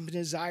worship and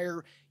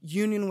desire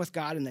union with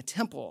God in the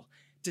temple,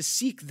 to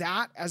seek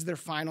that as their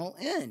final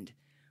end.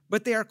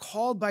 But they are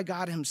called by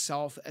God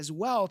himself as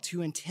well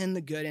to intend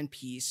the good and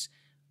peace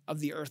of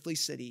the earthly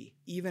city,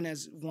 even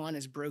as one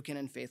as broken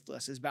and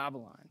faithless as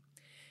Babylon.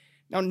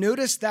 Now,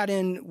 notice that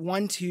in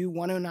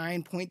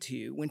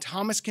 109.2, when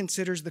Thomas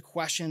considers the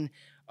question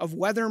of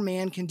whether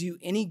man can do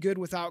any good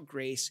without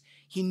grace,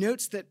 he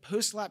notes that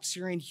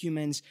post-lapsarian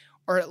humans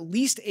are at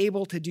least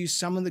able to do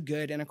some of the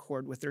good in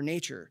accord with their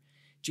nature.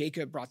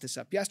 Jacob brought this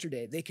up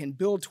yesterday. They can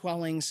build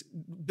dwellings,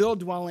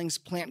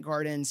 plant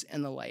gardens,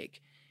 and the like.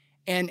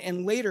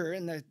 And later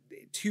in the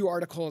 2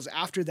 articles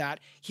after that,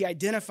 he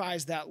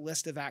identifies that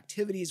list of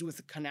activities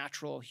with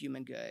connatural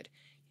human good.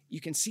 You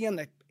can see on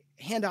the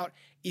handout,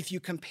 if you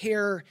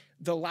compare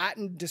the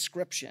Latin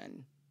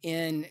description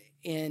in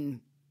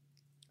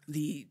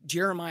the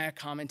Jeremiah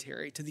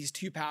commentary to these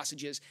 2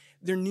 passages,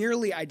 they're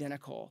nearly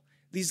identical.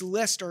 These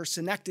lists are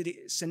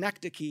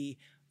synecdoche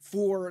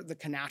for the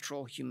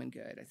connatural human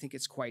good. I think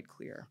it's quite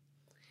clear.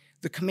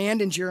 The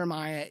command in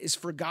Jeremiah is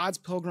for God's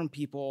pilgrim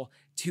people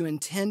to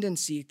intend and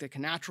seek the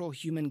connatural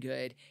human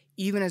good,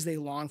 even as they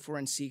long for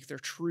and seek their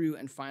true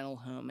and final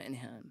home in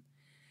him.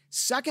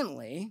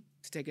 Secondly,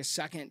 to take a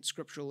second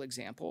scriptural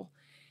example,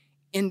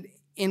 in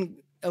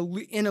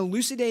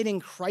elucidating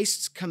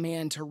Christ's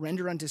command to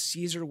render unto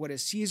Caesar what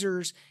is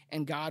Caesar's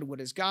and God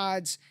what is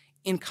God's,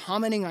 in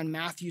commenting on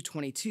Matthew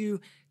 22,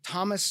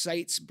 Thomas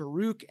cites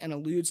Baruch and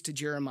alludes to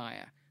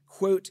Jeremiah.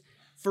 Quote,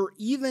 "For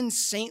even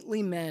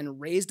saintly men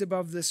raised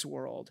above this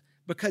world,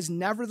 because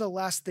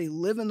nevertheless they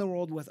live in the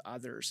world with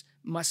others,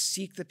 must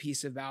seek the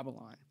peace of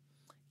Babylon."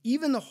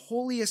 Even the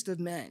holiest of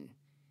men,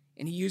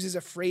 and he uses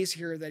a phrase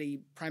here that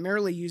he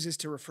primarily uses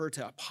to refer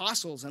to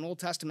apostles and Old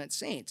Testament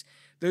saints,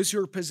 those who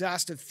are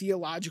possessed of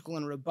theological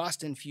and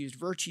robust infused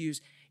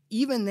virtues,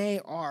 even they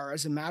are,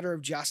 as a matter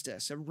of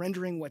justice, of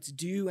rendering what's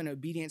due in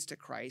obedience to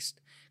Christ,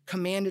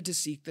 commanded to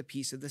seek the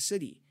peace of the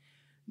city.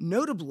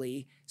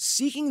 Notably,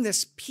 seeking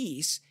this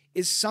peace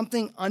is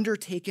something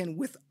undertaken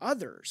with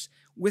others,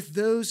 with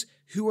those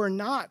who are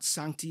not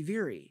sancti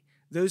viri,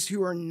 those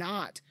who are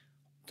not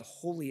the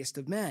holiest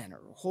of men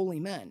or holy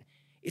men.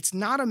 It's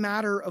not a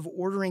matter of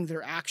ordering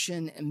their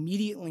action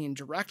immediately and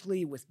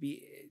directly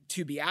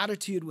to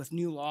beatitude with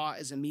new law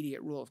as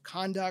immediate rule of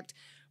conduct,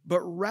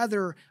 but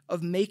rather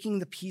of making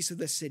the peace of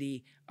the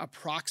city a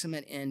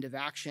proximate end of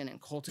action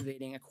and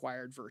cultivating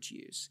acquired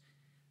virtues.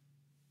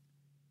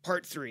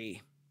 Part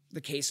 3,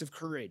 the case of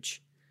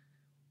courage.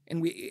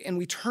 And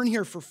we turn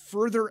here for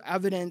further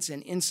evidence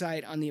and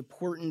insight on the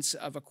importance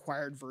of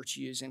acquired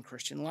virtues in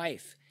Christian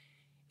life.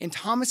 In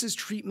Thomas's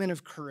treatment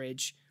of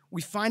courage,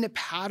 we find a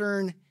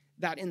pattern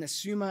that in the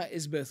Summa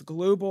is both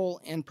global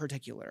and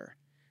particular.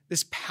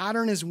 This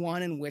pattern is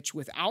one in which,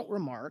 without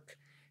remark,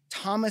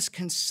 Thomas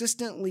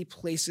consistently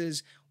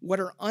places what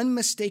are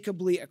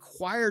unmistakably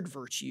acquired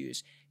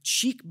virtues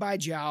cheek by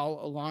jowl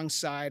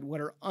alongside what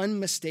are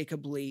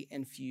unmistakably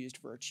infused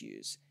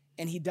virtues.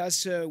 And he does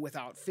so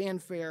without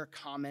fanfare,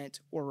 comment,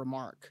 or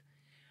remark.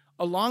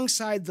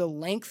 Alongside the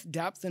length,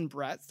 depth, and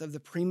breadth of the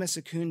Prima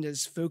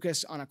Secunda's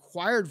focus on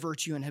acquired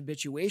virtue and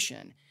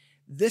habituation,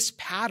 this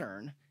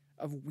pattern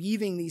of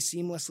weaving these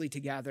seamlessly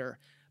together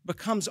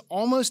becomes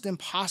almost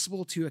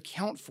impossible to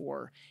account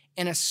for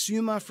in a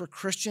Summa for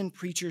Christian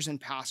preachers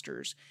and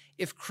pastors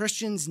if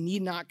Christians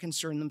need not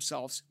concern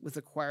themselves with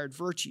acquired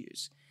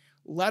virtues,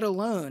 let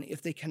alone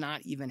if they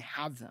cannot even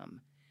have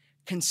them.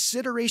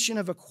 Consideration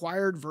of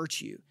acquired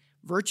virtue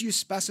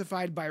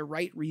specified by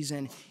right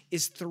reason,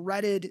 is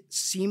threaded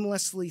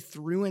seamlessly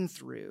through and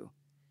through.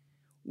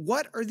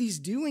 What are these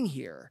doing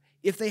here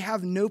if they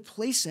have no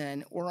place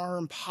in or are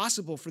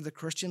impossible for the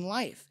Christian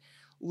life,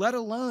 let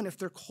alone if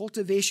their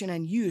cultivation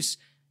and use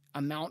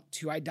amount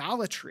to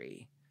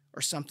idolatry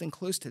or something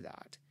close to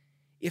that?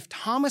 If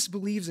Thomas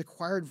believes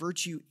acquired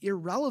virtue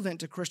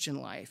irrelevant to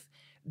Christian life,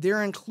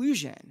 their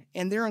inclusion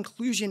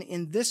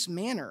in this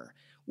manner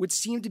would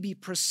seem to be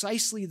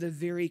precisely the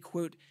very,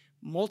 quote,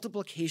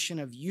 multiplication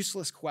of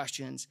useless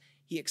questions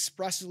he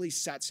expressly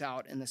sets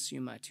out in the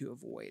Summa to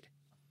avoid.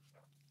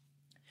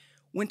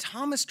 When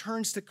Thomas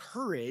turns to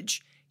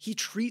courage, he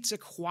treats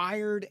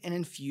acquired and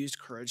infused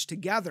courage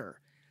together,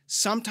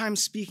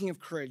 sometimes speaking of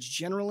courage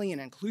generally and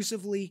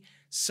inclusively,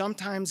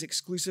 sometimes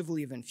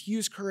exclusively of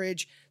infused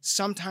courage,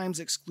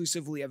 sometimes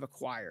exclusively of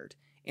acquired.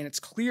 And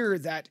it's clear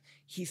that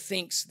he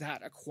thinks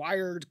that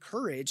acquired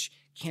courage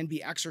can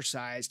be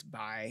exercised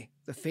by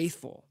the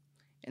faithful.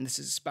 And this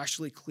is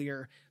especially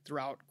clear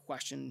throughout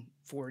question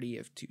 40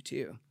 of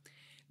 2.2.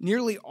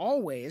 Nearly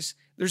always,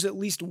 there's at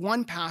least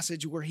one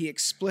passage where he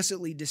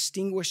explicitly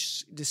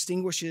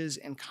distinguishes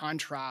and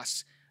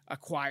contrasts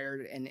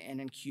acquired and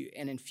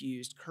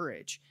infused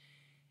courage.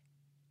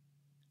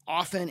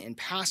 Often in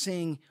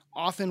passing,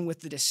 often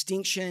with the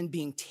distinction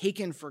being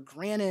taken for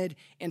granted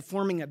and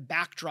forming a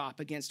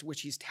backdrop against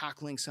which he's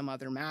tackling some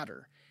other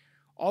matter.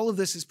 All of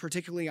this is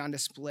particularly on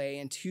display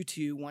in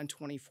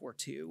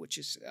 2.2.124.2, which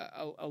is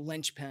a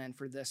linchpin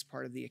for this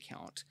part of the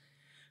account.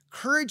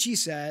 Courage, he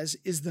says,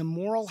 is the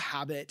moral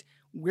habit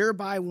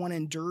whereby one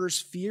endures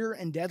fear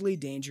and deadly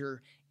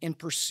danger in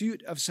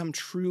pursuit of some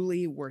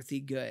truly worthy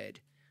good.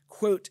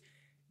 Quote,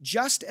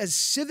 just as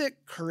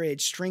civic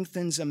courage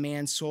strengthens a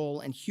man's soul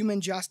and human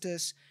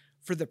justice,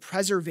 for the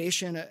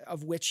preservation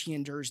of which he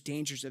endures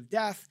dangers of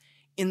death,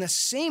 in the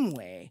same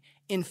way,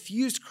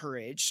 infused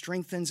courage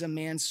strengthens a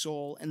man's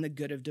soul in the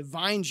good of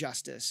divine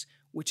justice,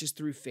 which is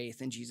through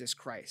faith in Jesus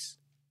Christ.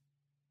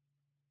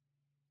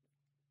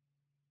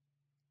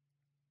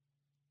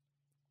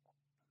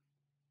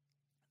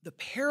 The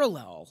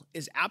parallel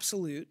is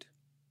absolute,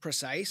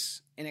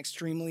 precise, and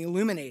extremely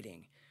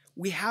illuminating.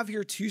 We have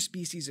here two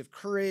species of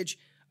courage,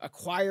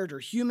 acquired or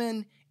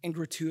human, and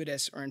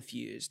gratuitous or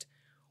infused.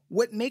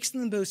 What makes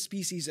them both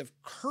species of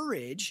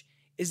courage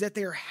is that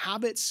they are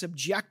habits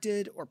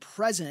subjected or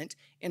present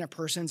in a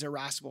person's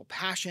irascible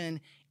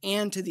passion,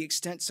 and to the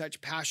extent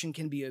such passion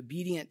can be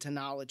obedient to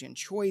knowledge and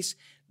choice,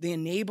 they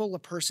enable a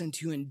person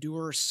to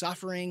endure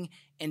suffering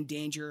and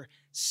danger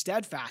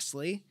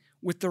steadfastly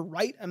with the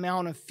right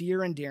amount of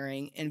fear and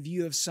daring in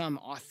view of some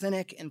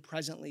authentic and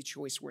presently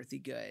choice-worthy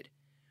good.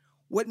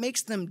 What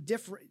makes them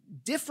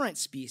different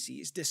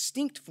species,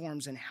 distinct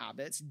forms and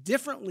habits,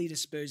 differently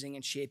disposing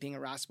and shaping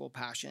irascible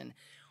passion,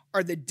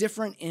 are the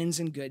different ends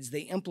and goods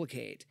they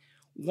implicate.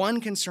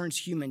 One concerns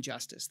human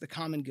justice, the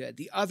common good,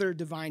 the other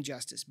divine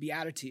justice,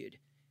 beatitude.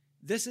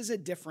 This is a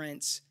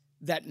difference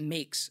that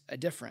makes a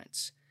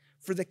difference.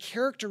 For the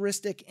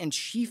characteristic and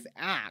chief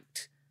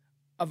act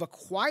of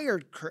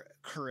acquired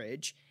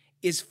courage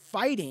is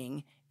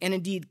fighting and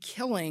indeed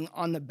killing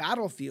on the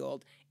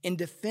battlefield in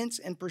defense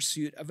and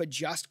pursuit of a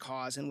just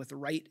cause and with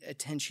right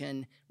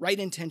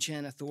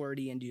intention,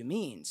 authority, and due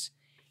means.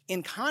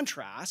 In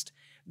contrast,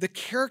 the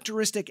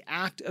characteristic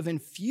act of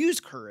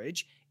infused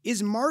courage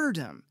is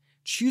martyrdom,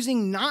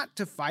 choosing not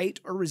to fight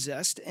or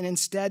resist and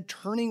instead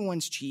turning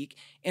one's cheek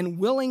and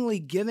willingly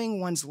giving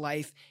one's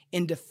life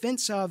in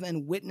defense of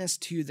and witness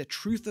to the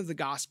truth of the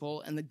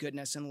gospel and the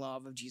goodness and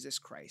love of Jesus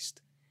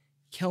Christ.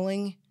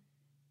 Killing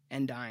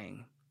and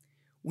dying.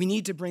 We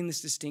need to bring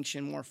this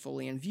distinction more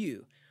fully in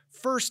view.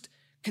 First,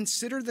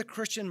 consider the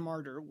Christian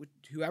martyr,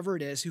 whoever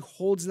it is, who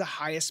holds the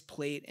highest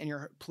place in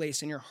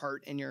your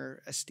heart and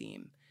your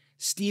esteem.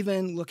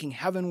 Stephen, looking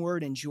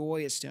heavenward in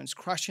joy as stones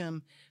crush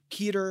him.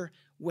 Peter,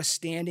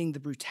 withstanding the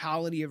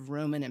brutality of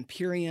Roman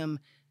imperium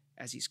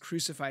as he's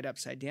crucified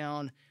upside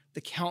down.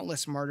 The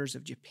countless martyrs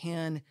of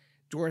Japan.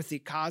 Dorothy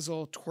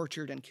Kazel,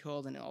 tortured and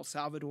killed in El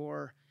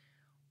Salvador.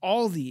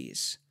 All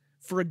these,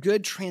 for a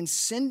good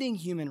transcending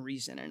human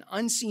reason and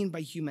unseen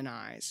by human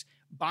eyes,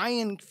 by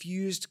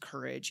infused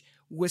courage,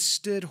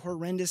 withstood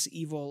horrendous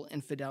evil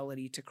and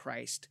fidelity to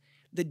Christ.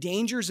 The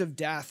dangers of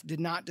death did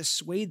not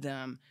dissuade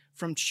them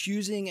from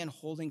choosing and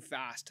holding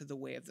fast to the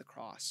way of the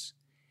cross.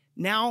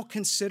 Now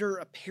consider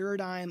a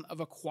paradigm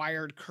of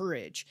acquired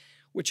courage,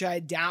 which I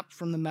adapt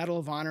from the Medal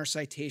of Honor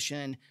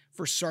citation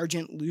for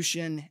Sergeant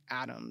Lucian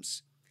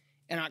Adams.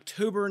 In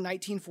October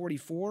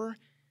 1944,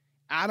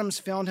 Adams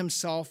found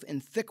himself in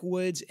thick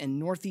woods in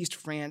northeast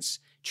France,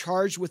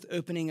 charged with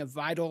opening a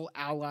vital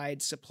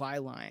Allied supply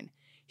line.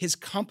 His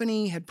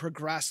company had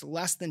progressed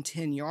less than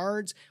 10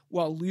 yards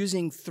while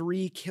losing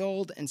 3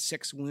 killed and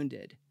 6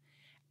 wounded.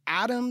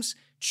 Adams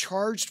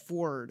charged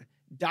forward,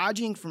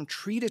 dodging from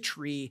tree to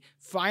tree,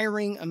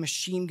 firing a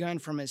machine gun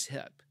from his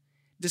hip.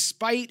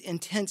 Despite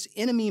intense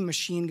enemy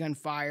machine gun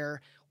fire,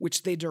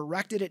 which they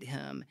directed at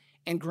him,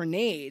 and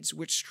grenades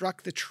which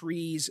struck the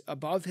trees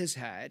above his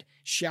head,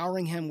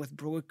 showering him with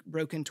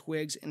broken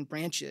twigs and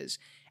branches,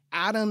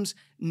 Adams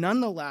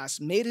nonetheless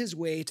made his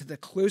way to the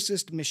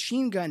closest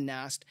machine gun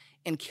nest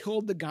and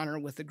killed the gunner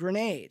with a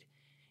grenade.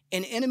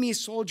 An enemy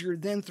soldier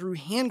then threw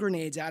hand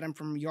grenades at him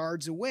from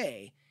yards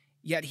away,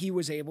 yet he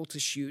was able to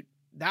shoot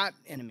that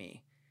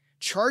enemy.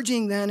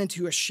 Charging then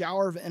into a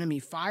shower of enemy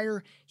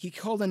fire, he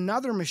killed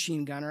another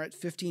machine gunner at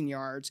 15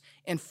 yards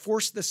and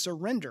forced the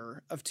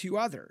surrender of 2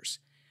 others.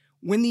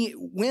 When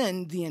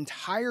the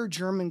entire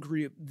German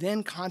group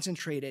then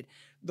concentrated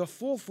the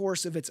full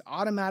force of its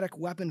automatic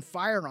weapon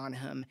fire on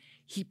him,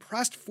 he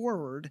pressed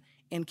forward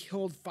and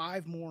killed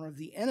 5 more of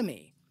the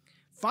enemy.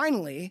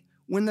 Finally,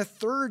 when the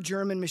 3rd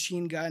German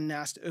machine gun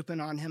nest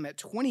opened on him at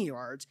 20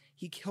 yards,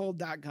 he killed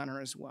that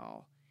gunner as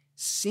well,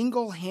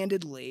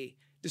 single-handedly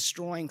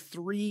destroying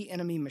 3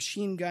 enemy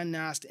machine gun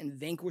nests and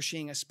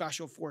vanquishing a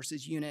special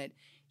forces unit.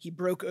 He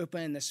broke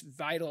open this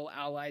vital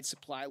Allied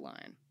supply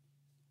line.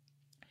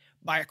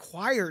 By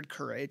acquired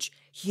courage,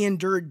 he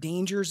endured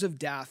dangers of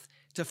death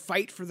to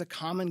fight for the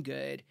common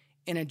good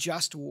in a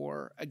just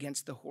war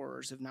against the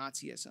horrors of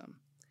Nazism.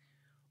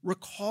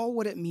 Recall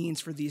what it means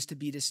for these to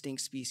be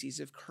distinct species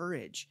of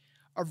courage.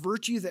 A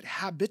virtue that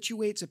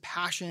habituates a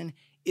passion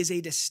is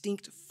a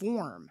distinct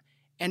form,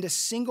 and a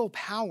single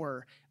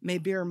power may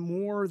bear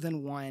more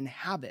than one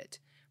habit,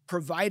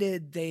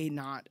 provided they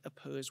not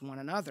oppose one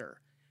another.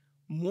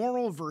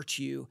 Moral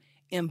virtue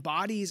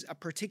embodies a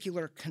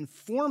particular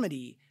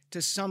conformity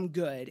to some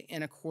good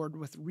in accord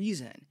with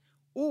reason,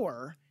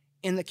 or,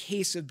 in the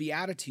case of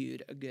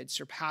beatitude, a good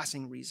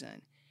surpassing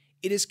reason.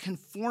 It is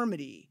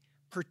conformity,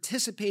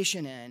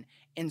 participation in,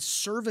 and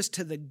service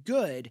to the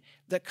good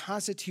that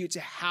constitutes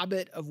a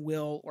habit of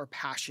will or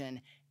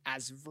passion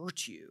as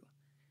virtue.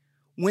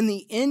 When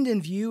the end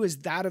in view is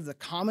that of the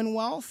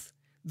commonwealth,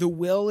 the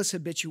will is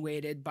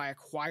habituated by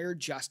acquired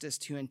justice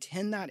to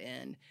intend that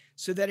end,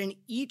 so that in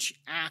each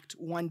act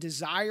one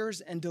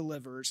desires and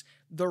delivers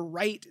the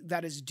right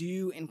that is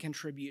due and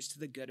contributes to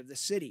the good of the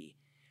city.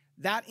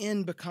 That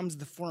end becomes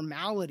the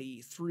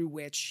formality through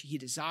which he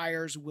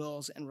desires,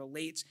 wills, and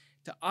relates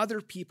to other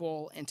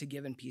people and to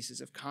given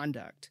pieces of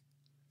conduct.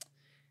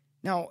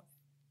 Now,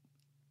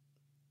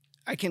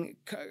 I can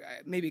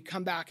maybe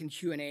come back in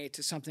Q&A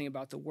to something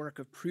about the work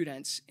of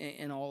prudence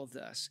in all of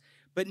this.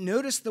 But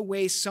notice the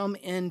way some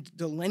end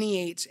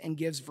delineates and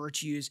gives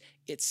virtues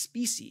its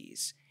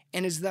species,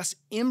 and is thus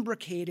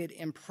imbricated,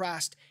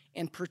 impressed,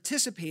 and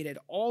participated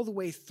all the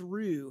way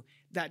through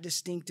that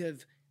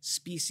distinctive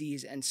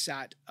species and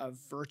set of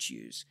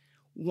virtues.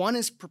 One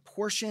is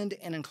proportioned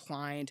and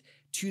inclined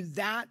to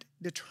that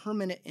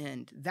determinate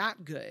end,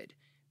 that good.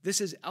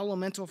 This is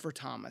elemental for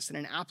Thomas and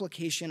an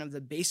application of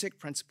the basic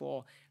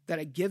principle that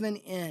a given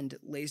end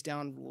lays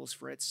down rules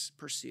for its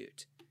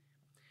pursuit.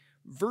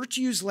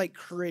 Virtues like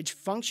courage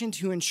function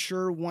to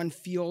ensure one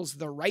feels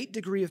the right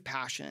degree of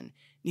passion,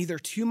 neither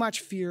too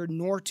much fear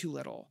nor too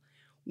little.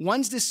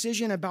 One's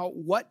decision about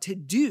what to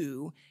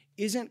do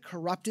isn't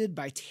corrupted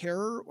by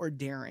terror or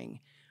daring.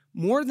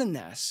 More than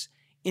this,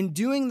 in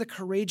doing the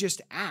courageous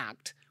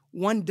act,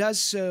 one does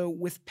so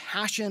with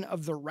passion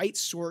of the right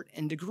sort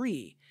and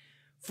degree.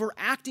 For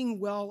acting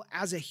well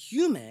as a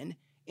human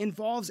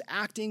involves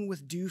acting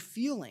with due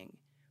feeling.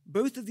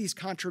 Both of these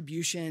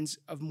contributions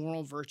of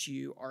moral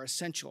virtue are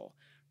essential,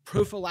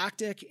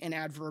 prophylactic and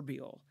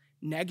adverbial,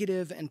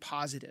 negative and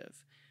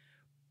positive.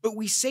 But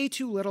we say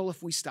too little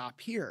if we stop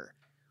here.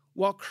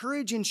 While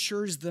courage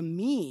ensures the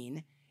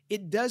mean,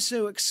 it does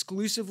so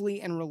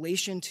exclusively in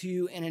relation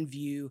to and in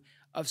view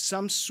of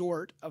some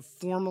sort of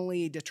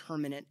formally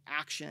determinate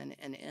action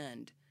and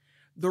end.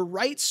 The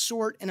right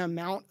sort and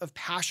amount of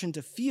passion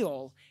to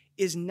feel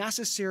is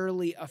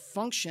necessarily a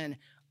function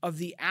of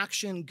the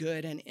action,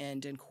 good, and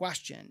end in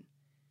question.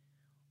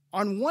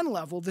 On one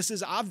level, this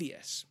is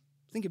obvious.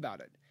 Think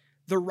about it.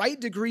 The right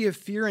degree of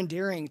fear and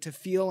daring to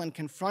feel in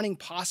confronting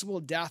possible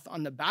death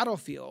on the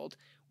battlefield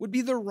would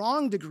be the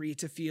wrong degree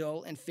to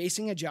feel in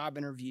facing a job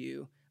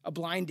interview, a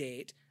blind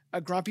date,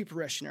 a grumpy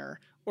parishioner,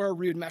 or a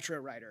rude metro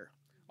rider.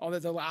 Although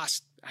the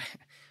last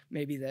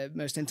may be the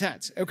most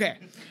intense. Okay,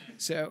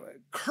 so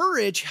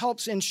courage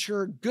helps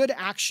ensure good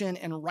action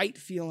and right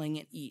feeling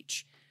in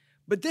each.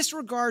 But this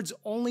regards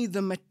only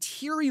the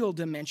material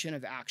dimension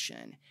of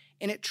action,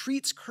 and it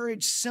treats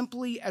courage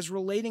simply as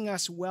relating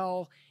us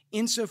well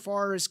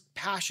insofar as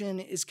passion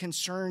is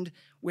concerned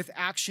with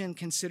action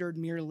considered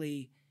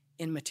merely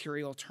in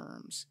material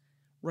terms.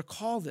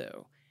 Recall,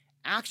 though,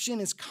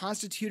 action is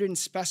constituted and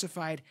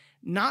specified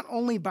not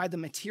only by the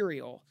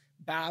material,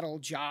 battle,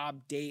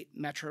 job, date,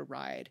 metro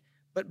ride,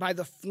 but by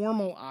the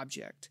formal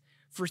object.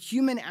 For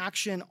human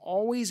action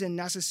always and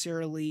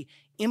necessarily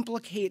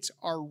implicates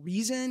our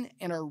reason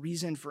and our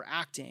reason for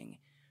acting.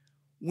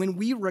 When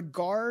we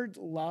regard,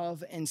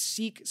 love, and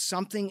seek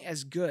something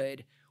as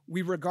good,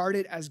 we regard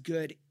it as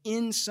good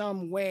in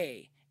some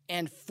way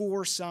and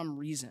for some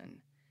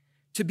reason.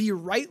 To be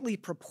rightly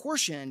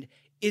proportioned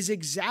is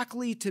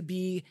exactly to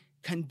be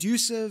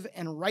conducive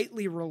and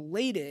rightly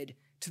related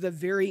to the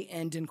very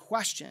end in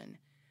question.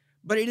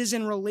 But it is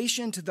in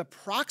relation to the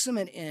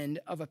proximate end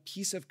of a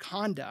piece of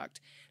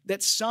conduct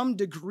that some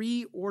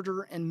degree,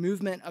 order, and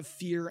movement of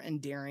fear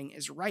and daring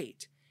is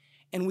right.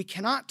 And we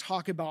cannot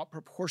talk about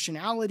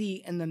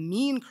proportionality and the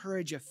mean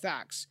courage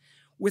effects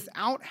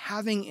without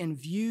having in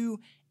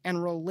view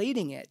and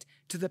relating it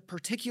to the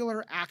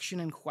particular action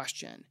in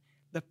question,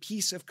 the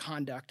piece of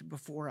conduct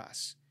before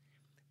us.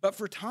 But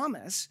for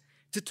Thomas,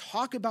 to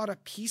talk about a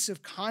piece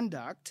of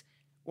conduct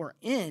or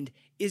end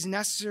is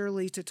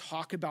necessarily to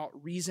talk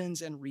about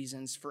reasons and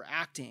reasons for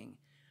acting.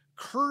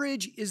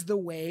 Courage is the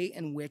way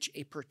in which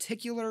a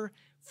particular,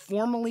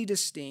 formally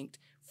distinct,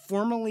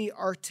 formally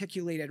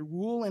articulated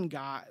rule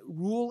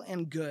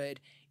and good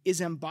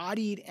is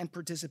embodied and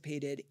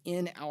participated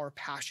in our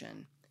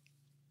passion.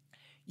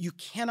 You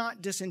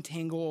cannot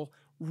disentangle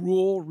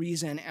rule,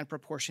 reason, and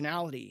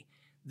proportionality.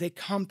 They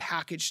come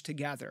packaged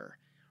together.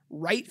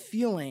 Right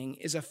feeling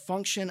is a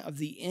function of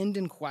the end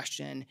in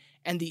question,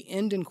 and the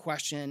end in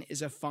question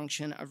is a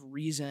function of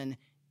reason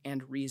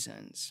and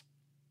reasons.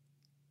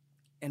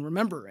 And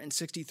remember, in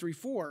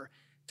 63:4,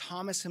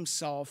 Thomas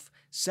himself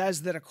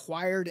says that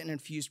acquired and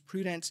infused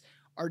prudence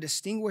are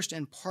distinguished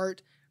in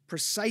part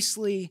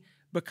precisely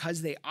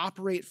because they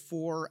operate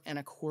for and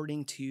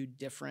according to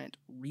different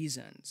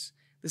reasons.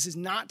 This is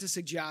not to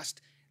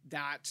suggest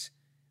that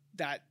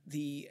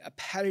the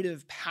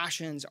appetitive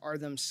passions are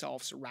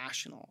themselves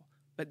rational,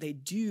 but they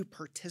do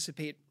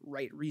participate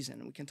right reason.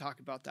 And we can talk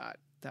about that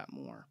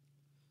more.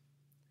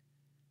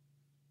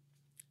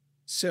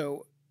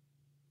 So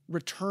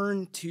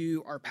return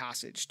to our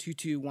passage,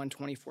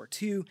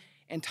 2:124:2,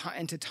 and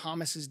to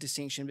Thomas's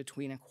distinction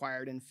between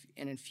acquired and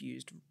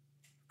infused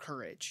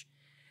courage.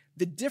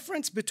 The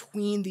difference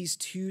between these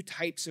two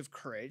types of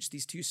courage,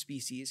 these two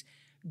species,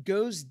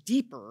 goes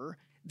deeper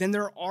than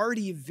their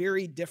already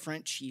very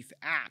different chief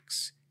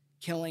acts,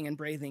 killing and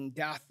braving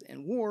death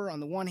and war on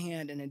the one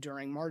hand and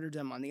enduring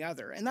martyrdom on the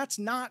other. And that's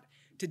not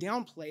to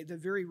downplay the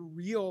very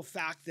real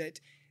fact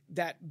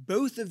that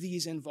both of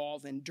these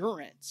involve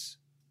endurance,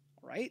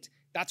 right?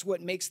 That's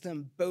what makes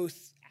them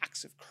both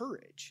acts of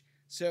courage.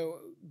 So,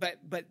 but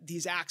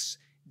these acts,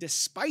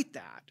 despite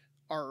that,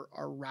 are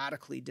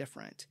radically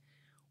different.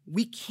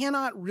 We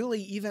cannot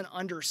really even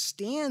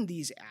understand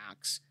these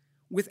acts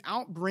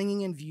without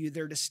bringing in view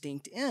their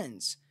distinct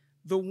ends.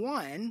 The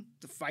one,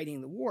 the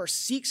fighting the war,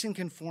 seeks and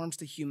conforms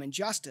to human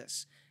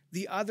justice.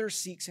 The other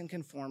seeks and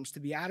conforms to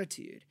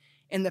beatitude.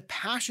 And the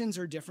passions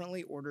are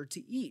differently ordered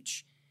to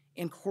each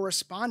in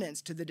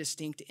correspondence to the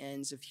distinct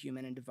ends of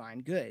human and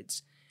divine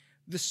goods.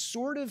 The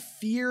sort of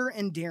fear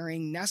and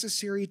daring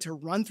necessary to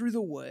run through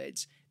the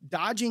woods,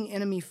 dodging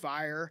enemy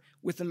fire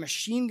with a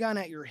machine gun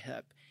at your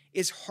hip,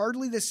 is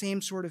hardly the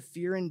same sort of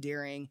fear and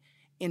daring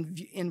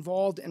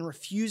involved in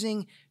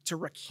refusing to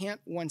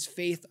recant one's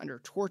faith under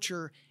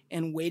torture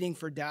and waiting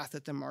for death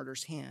at the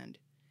martyr's hand.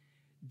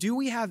 Do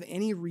we have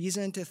any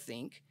reason to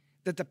think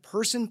that the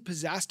person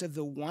possessed of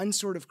the one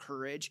sort of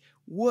courage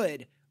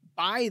would,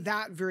 by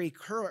that very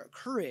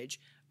courage,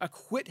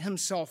 acquit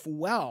himself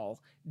well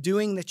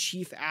doing the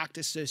chief act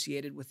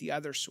associated with the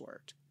other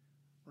sort?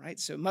 Right?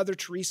 So Mother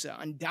Teresa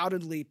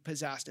undoubtedly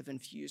possessed of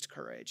infused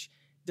courage.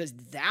 Does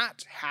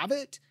that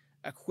habit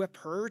equip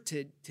her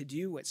to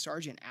do what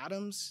Sergeant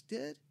Adams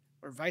did,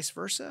 or vice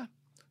versa?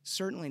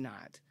 Certainly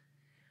not.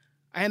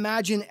 I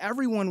imagine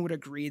everyone would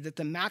agree that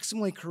the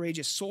maximally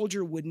courageous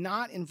soldier would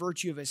not, in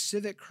virtue of his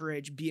civic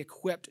courage, be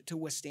equipped to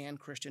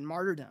withstand Christian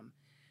martyrdom.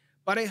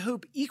 But I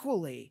hope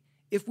equally,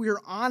 if we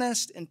are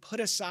honest and put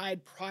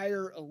aside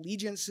prior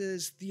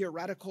allegiances,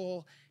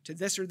 theoretical to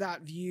this or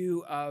that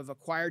view of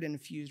acquired and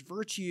infused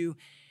virtue,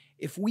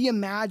 if we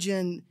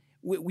imagine,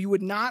 we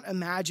would not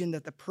imagine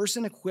that the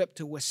person equipped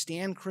to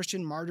withstand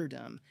Christian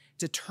martyrdom,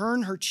 to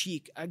turn her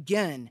cheek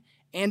again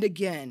and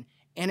again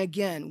and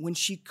again when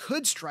she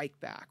could strike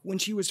back, when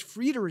she was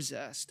free to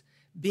resist,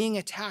 being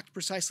attacked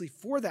precisely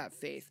for that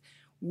faith,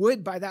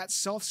 would, by that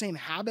selfsame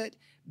habit,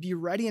 be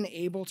ready and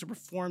able to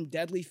perform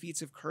deadly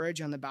feats of courage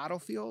on the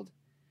battlefield?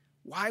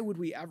 Why would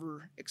we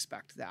ever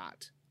expect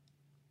that?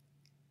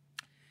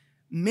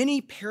 Many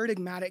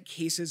paradigmatic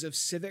cases of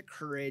civic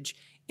courage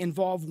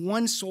involve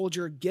one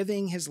soldier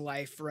giving his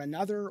life for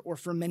another or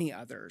for many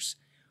others.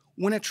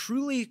 When a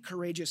truly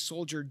courageous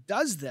soldier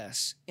does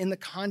this in the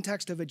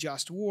context of a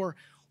just war,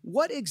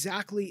 what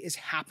exactly is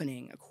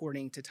happening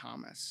according to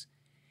Thomas?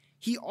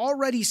 He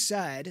already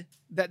said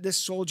that this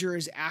soldier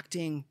is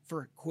acting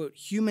for, quote,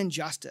 human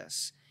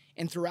justice.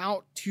 And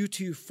throughout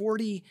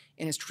 2:240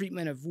 in his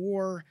treatment of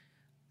war,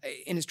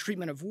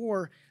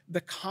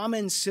 the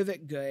common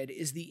civic good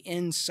is the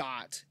end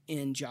sought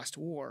in just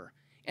war.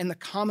 And the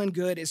common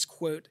good is,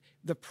 quote,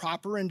 the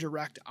proper and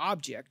direct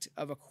object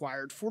of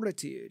acquired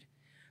fortitude.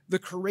 The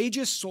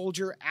courageous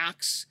soldier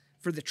acts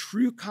for the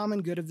true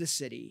common good of the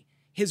city.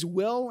 His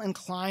will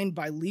inclined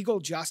by legal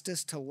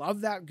justice to love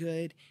that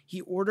good,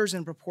 he orders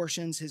and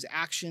proportions his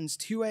actions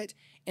to it,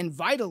 and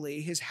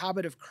vitally, his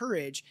habit of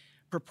courage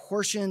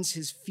proportions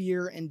his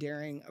fear and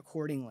daring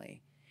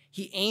accordingly.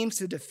 He aims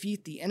to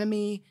defeat the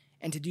enemy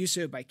and to do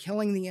so by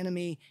killing the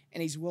enemy,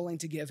 and he's willing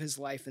to give his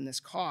life in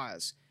this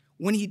cause.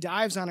 When he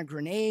dives on a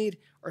grenade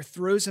or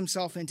throws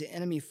himself into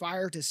enemy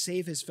fire to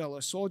save his fellow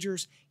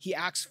soldiers, he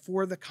acts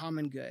for the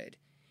common good.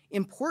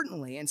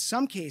 Importantly, in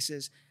some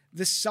cases,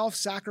 this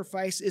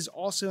self-sacrifice is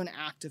also an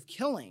act of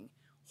killing.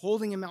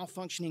 Holding a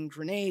malfunctioning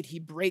grenade, he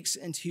breaks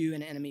into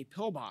an enemy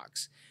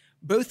pillbox.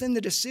 Both in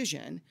the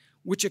decision,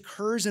 which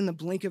occurs in the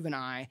blink of an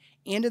eye,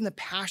 and in the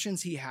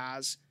passions he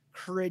has,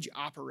 courage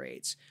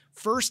operates.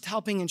 First,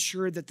 helping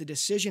ensure that the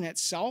decision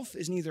itself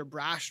is neither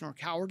brash nor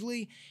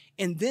cowardly,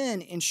 and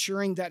then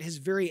ensuring that his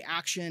very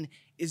action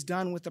is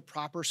done with the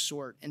proper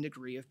sort and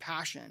degree of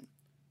passion.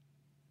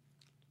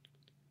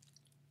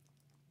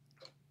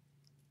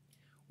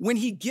 When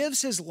he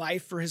gives his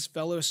life for his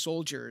fellow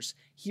soldiers,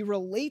 he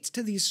relates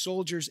to these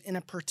soldiers in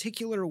a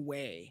particular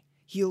way.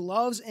 He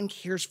loves and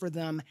cares for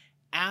them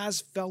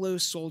as fellow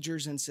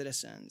soldiers and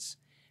citizens.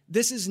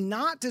 This is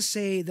not to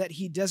say that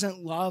he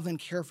doesn't love and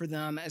care for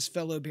them as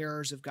fellow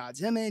bearers of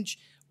God's image,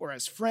 or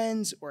as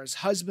friends, or as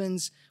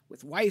husbands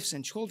with wives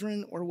and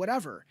children, or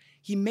whatever.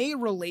 He may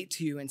relate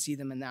to and see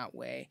them in that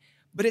way,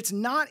 but it's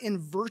not in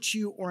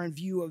virtue or in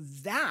view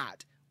of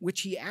that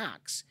which he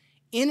acts.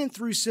 In and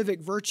through civic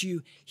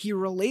virtue, he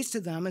relates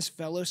to them as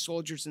fellow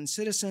soldiers and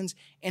citizens,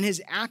 and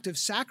his act of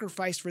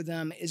sacrifice for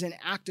them is an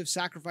act of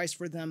sacrifice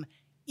for them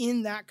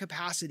in that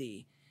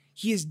capacity.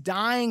 He is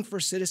dying for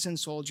citizen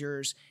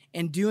soldiers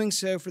and doing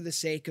so for the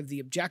sake of the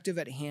objective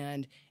at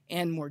hand,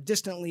 and more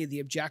distantly, the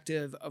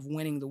objective of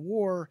winning the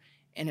war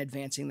and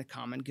advancing the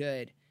common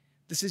good.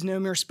 This is no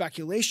mere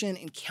speculation.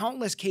 In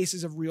countless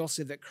cases of real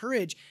civic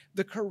courage,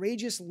 the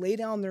courageous lay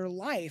down their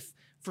life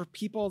for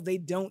people they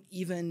don't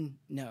even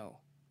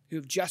know, who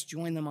have just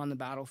joined them on the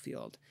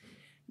battlefield.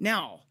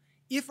 Now,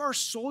 if our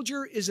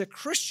soldier is a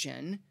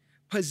Christian,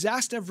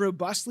 possessed of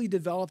robustly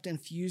developed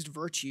and fused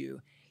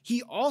virtue,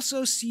 he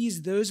also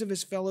sees those of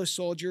his fellow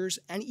soldiers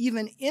and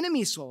even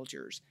enemy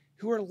soldiers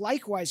who are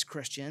likewise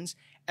Christians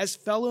as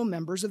fellow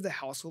members of the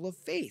household of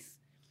faith.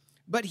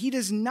 But he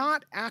does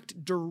not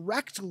act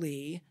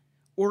directly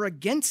or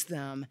against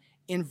them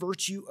in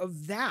virtue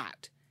of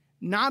that,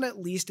 not at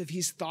least if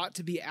he's thought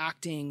to be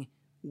acting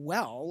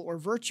well or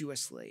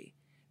virtuously.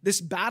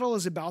 This battle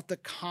is about the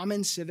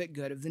common civic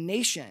good of the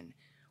nation.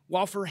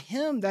 While for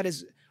him that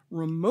is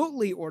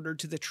remotely ordered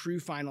to the true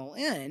final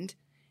end,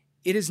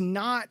 it is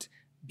not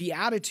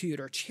beatitude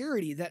or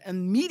charity that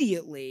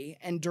immediately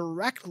and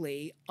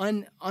directly,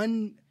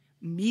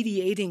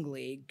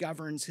 unmediatingly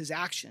governs his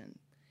action.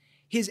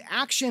 His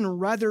action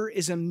rather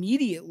is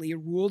immediately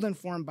ruled and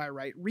formed by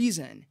right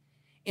reason.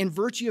 In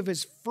virtue of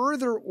his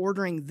further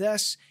ordering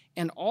this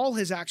and all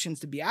his actions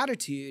to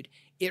beatitude,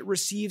 it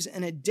receives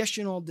an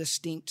additional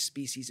distinct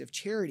species of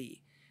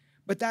charity.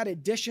 But that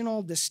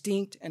additional,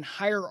 distinct, and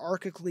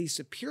hierarchically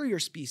superior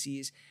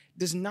species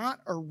does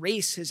not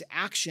erase his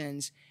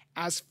actions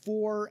as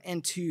for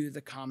and to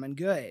the common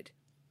good.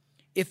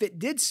 If it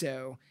did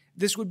so,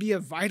 this would be a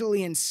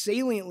vitally and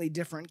saliently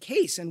different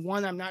case, and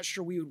one I'm not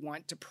sure we would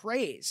want to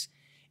praise.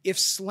 If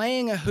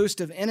slaying a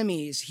host of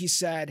enemies, he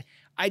said,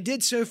 "I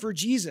did so for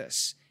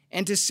Jesus,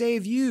 and to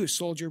save you,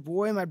 soldier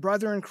boy, my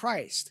brother in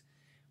Christ,"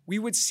 we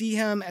would see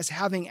him as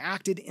having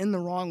acted in the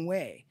wrong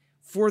way,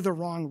 for the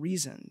wrong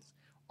reasons.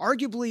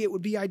 Arguably, it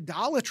would be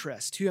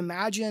idolatrous to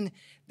imagine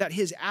that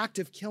his act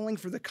of killing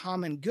for the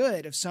common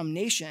good of some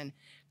nation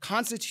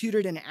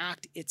constituted an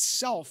act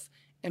itself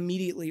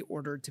immediately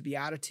ordered to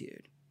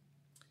beatitude.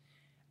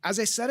 As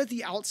I said at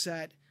the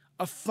outset,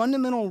 a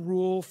fundamental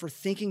rule for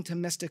thinking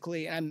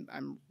Thomistically, and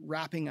I'm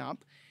wrapping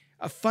up,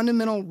 a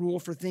fundamental rule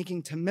for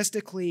thinking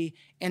Thomistically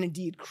and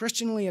indeed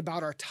Christianly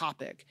about our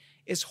topic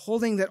is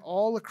holding that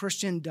all a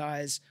Christian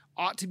does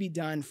ought to be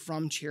done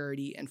from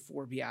charity and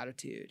for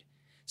beatitude.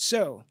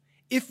 So,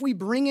 if we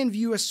bring in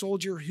view a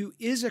soldier who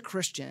is a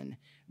Christian,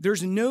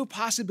 there's no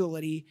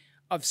possibility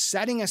of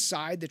setting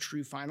aside the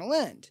true final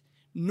end,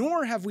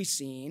 nor have we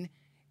seen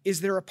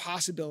is there a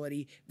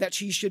possibility that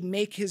he should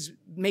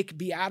make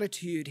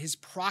beatitude his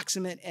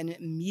proximate and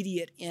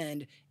immediate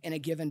end in a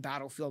given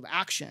battlefield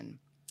action.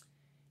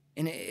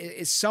 And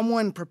is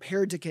someone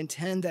prepared to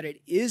contend that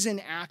it is an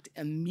act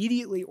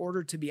immediately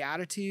ordered to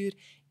beatitude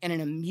and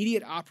an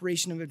immediate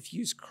operation of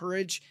infused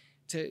courage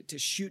to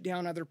shoot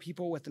down other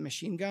people with a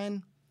machine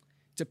gun?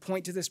 To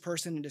point to this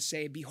person and to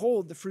say,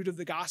 "Behold, the fruit of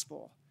the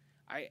gospel"?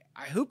 I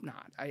hope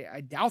not. I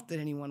doubt that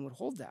anyone would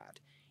hold that.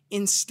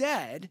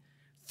 Instead,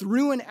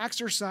 through an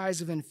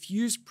exercise of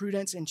infused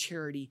prudence and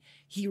charity,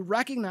 he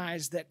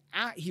recognizes that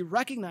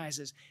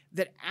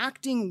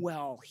acting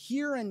well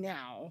here and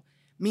now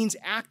means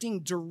acting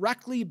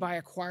directly by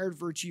acquired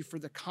virtue for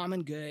the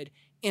common good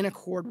in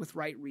accord with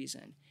right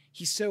reason.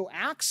 He so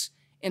acts,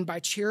 and by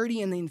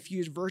charity and the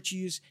infused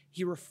virtues,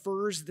 he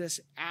refers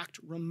this act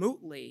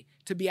remotely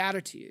to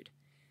beatitude.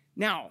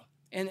 Now,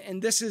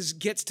 and this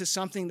gets to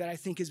something that I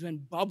think has been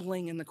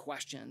bubbling in the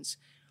questions.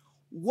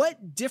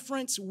 What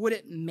difference would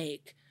it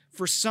make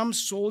for some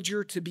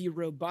soldier to be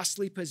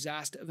robustly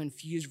possessed of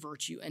infused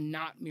virtue and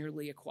not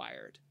merely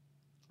acquired?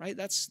 Right?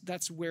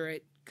 That's where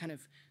it kind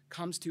of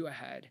comes to a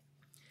head.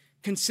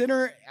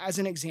 Consider, as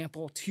an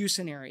example, two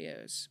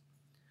scenarios.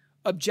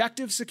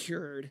 Objective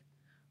secured,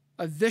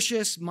 a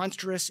vicious,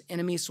 monstrous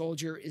enemy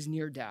soldier is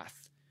near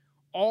death.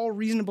 All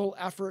reasonable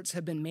efforts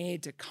have been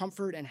made to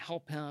comfort and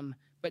help him,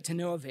 but to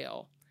no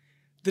avail.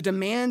 The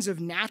demands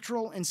of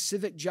natural and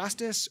civic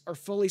justice are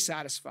fully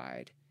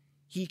satisfied.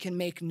 He can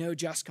make no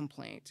just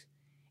complaint.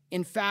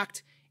 In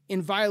fact,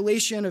 in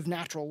violation of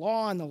natural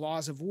law and the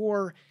laws of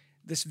war,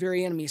 this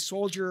very enemy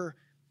soldier,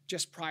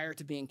 just prior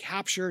to being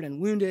captured and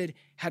wounded,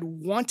 had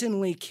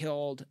wantonly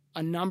killed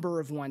a number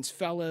of one's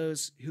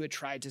fellows who had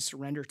tried to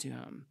surrender to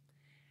him.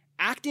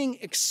 Acting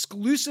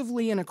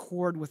exclusively in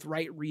accord with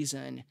right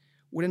reason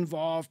would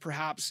involve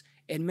perhaps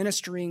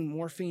administering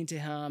morphine to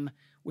him,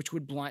 which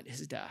would blunt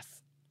his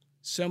death.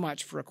 So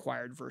much for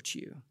acquired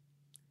virtue.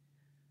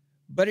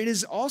 But it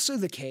is also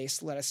the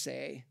case, let us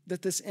say,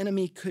 that this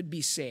enemy could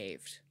be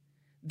saved.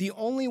 The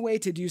only way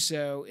to do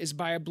so is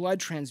by a blood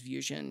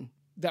transfusion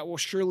that will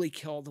surely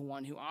kill the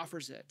one who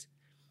offers it.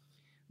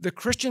 The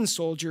Christian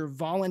soldier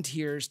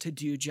volunteers to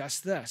do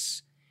just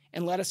this,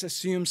 and let us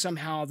assume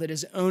somehow that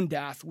his own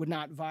death would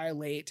not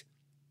violate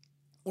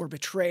or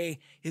betray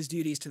his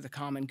duties to the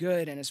common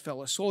good and his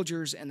fellow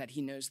soldiers, and that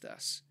he knows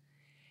this.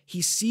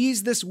 He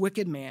sees this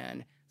wicked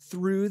man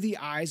through the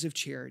eyes of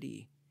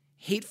charity.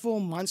 Hateful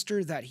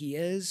monster that he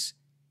is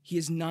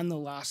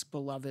nonetheless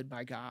beloved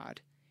by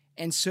God.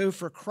 And so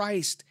for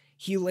Christ,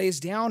 he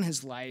lays down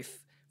his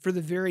life for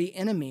the very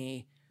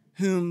enemy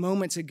whom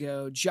moments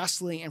ago,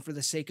 justly and for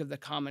the sake of the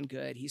common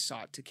good, he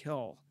sought to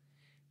kill.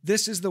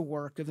 This is the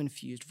work of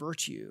infused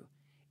virtue.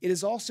 It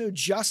is also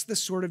just the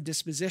sort of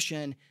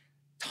disposition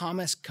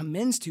Thomas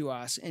commends to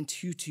us in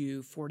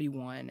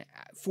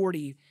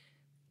 2:40,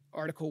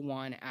 Article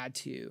 1, Add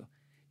 2.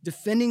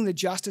 Defending the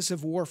justice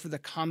of war for the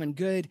common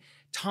good,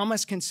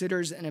 Thomas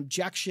considers an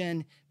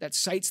objection that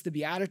cites the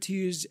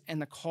Beatitudes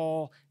and the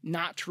call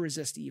not to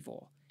resist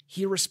evil.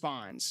 He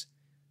responds,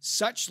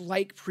 "Such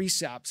like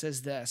precepts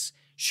as this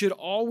should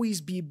always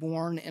be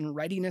borne in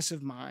readiness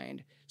of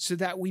mind, so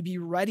that we be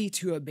ready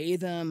to obey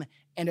them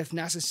and, if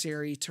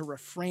necessary, to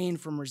refrain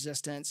from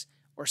resistance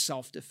or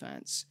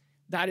self-defense."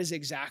 That is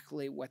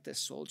exactly what this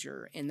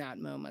soldier in that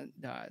moment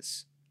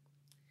does.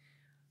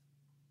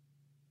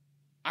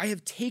 I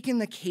have taken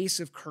the case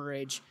of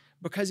courage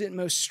because it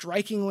most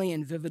strikingly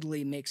and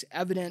vividly makes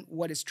evident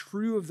what is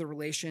true of the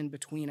relation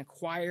between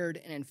acquired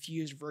and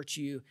infused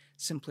virtue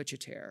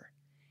simpliciter.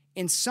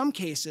 In some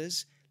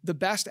cases, the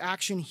best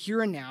action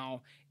here and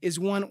now is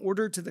one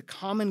ordered to the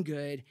common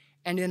good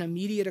and in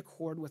immediate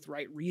accord with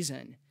right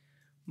reason.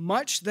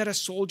 Much that a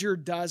soldier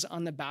does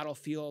on the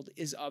battlefield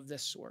is of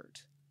this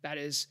sort. That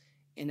is,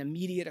 in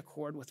immediate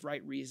accord with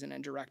right reason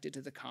and directed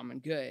to the common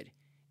good.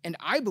 And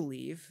I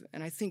believe,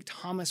 and I think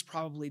Thomas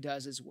probably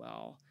does as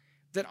well,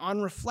 that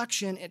on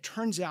reflection, it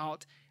turns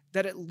out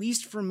that at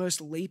least for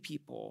most lay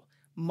people,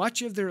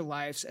 much of their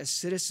lives as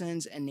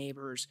citizens and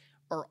neighbors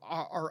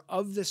are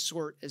of this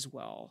sort as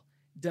well,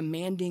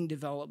 demanding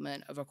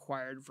development of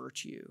acquired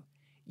virtue.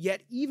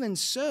 Yet even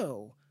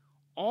so,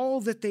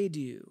 all that they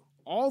do,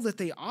 all that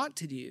they ought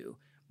to do,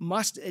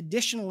 must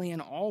additionally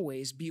and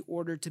always be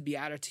ordered to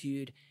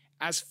beatitude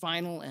as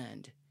final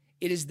end.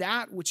 It is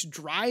that which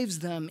drives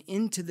them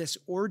into this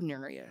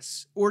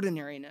ordinariness.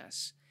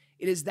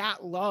 It is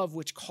that love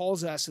which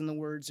calls us, in the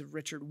words of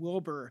Richard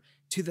Wilbur,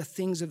 to the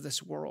things of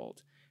this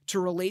world, to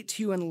relate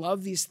to and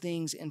love these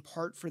things in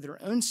part for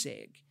their own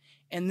sake,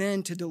 and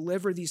then to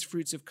deliver these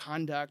fruits of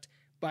conduct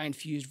by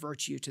infused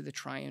virtue to the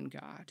triune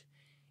God.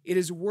 It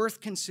is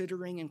worth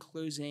considering in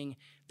closing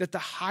that the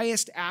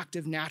highest act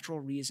of natural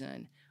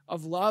reason,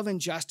 of love and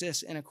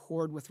justice in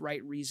accord with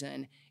right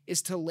reason,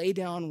 is to lay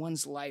down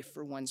one's life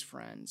for one's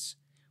friends.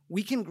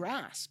 We can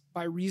grasp,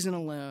 by reason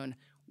alone,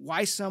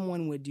 why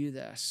someone would do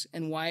this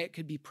and why it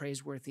could be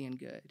praiseworthy and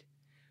good.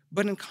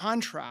 But in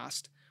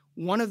contrast,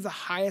 one of the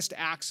highest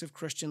acts of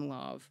Christian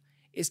love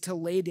is to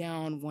lay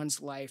down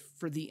one's life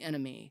for the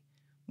enemy,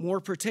 more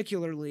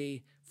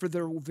particularly for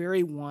the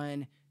very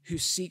one who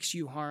seeks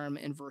you harm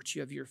in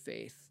virtue of your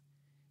faith.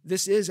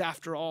 This is,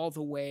 after all,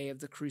 the way of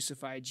the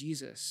crucified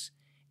Jesus,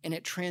 and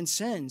it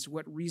transcends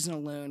what reason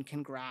alone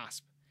can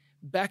grasp,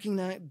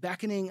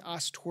 beckoning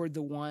us toward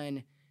the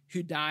one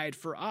who died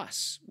for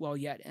us while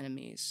yet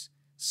enemies,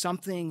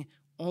 something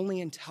only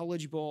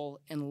intelligible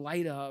in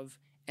light of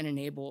and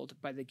enabled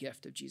by the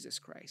gift of Jesus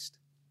Christ.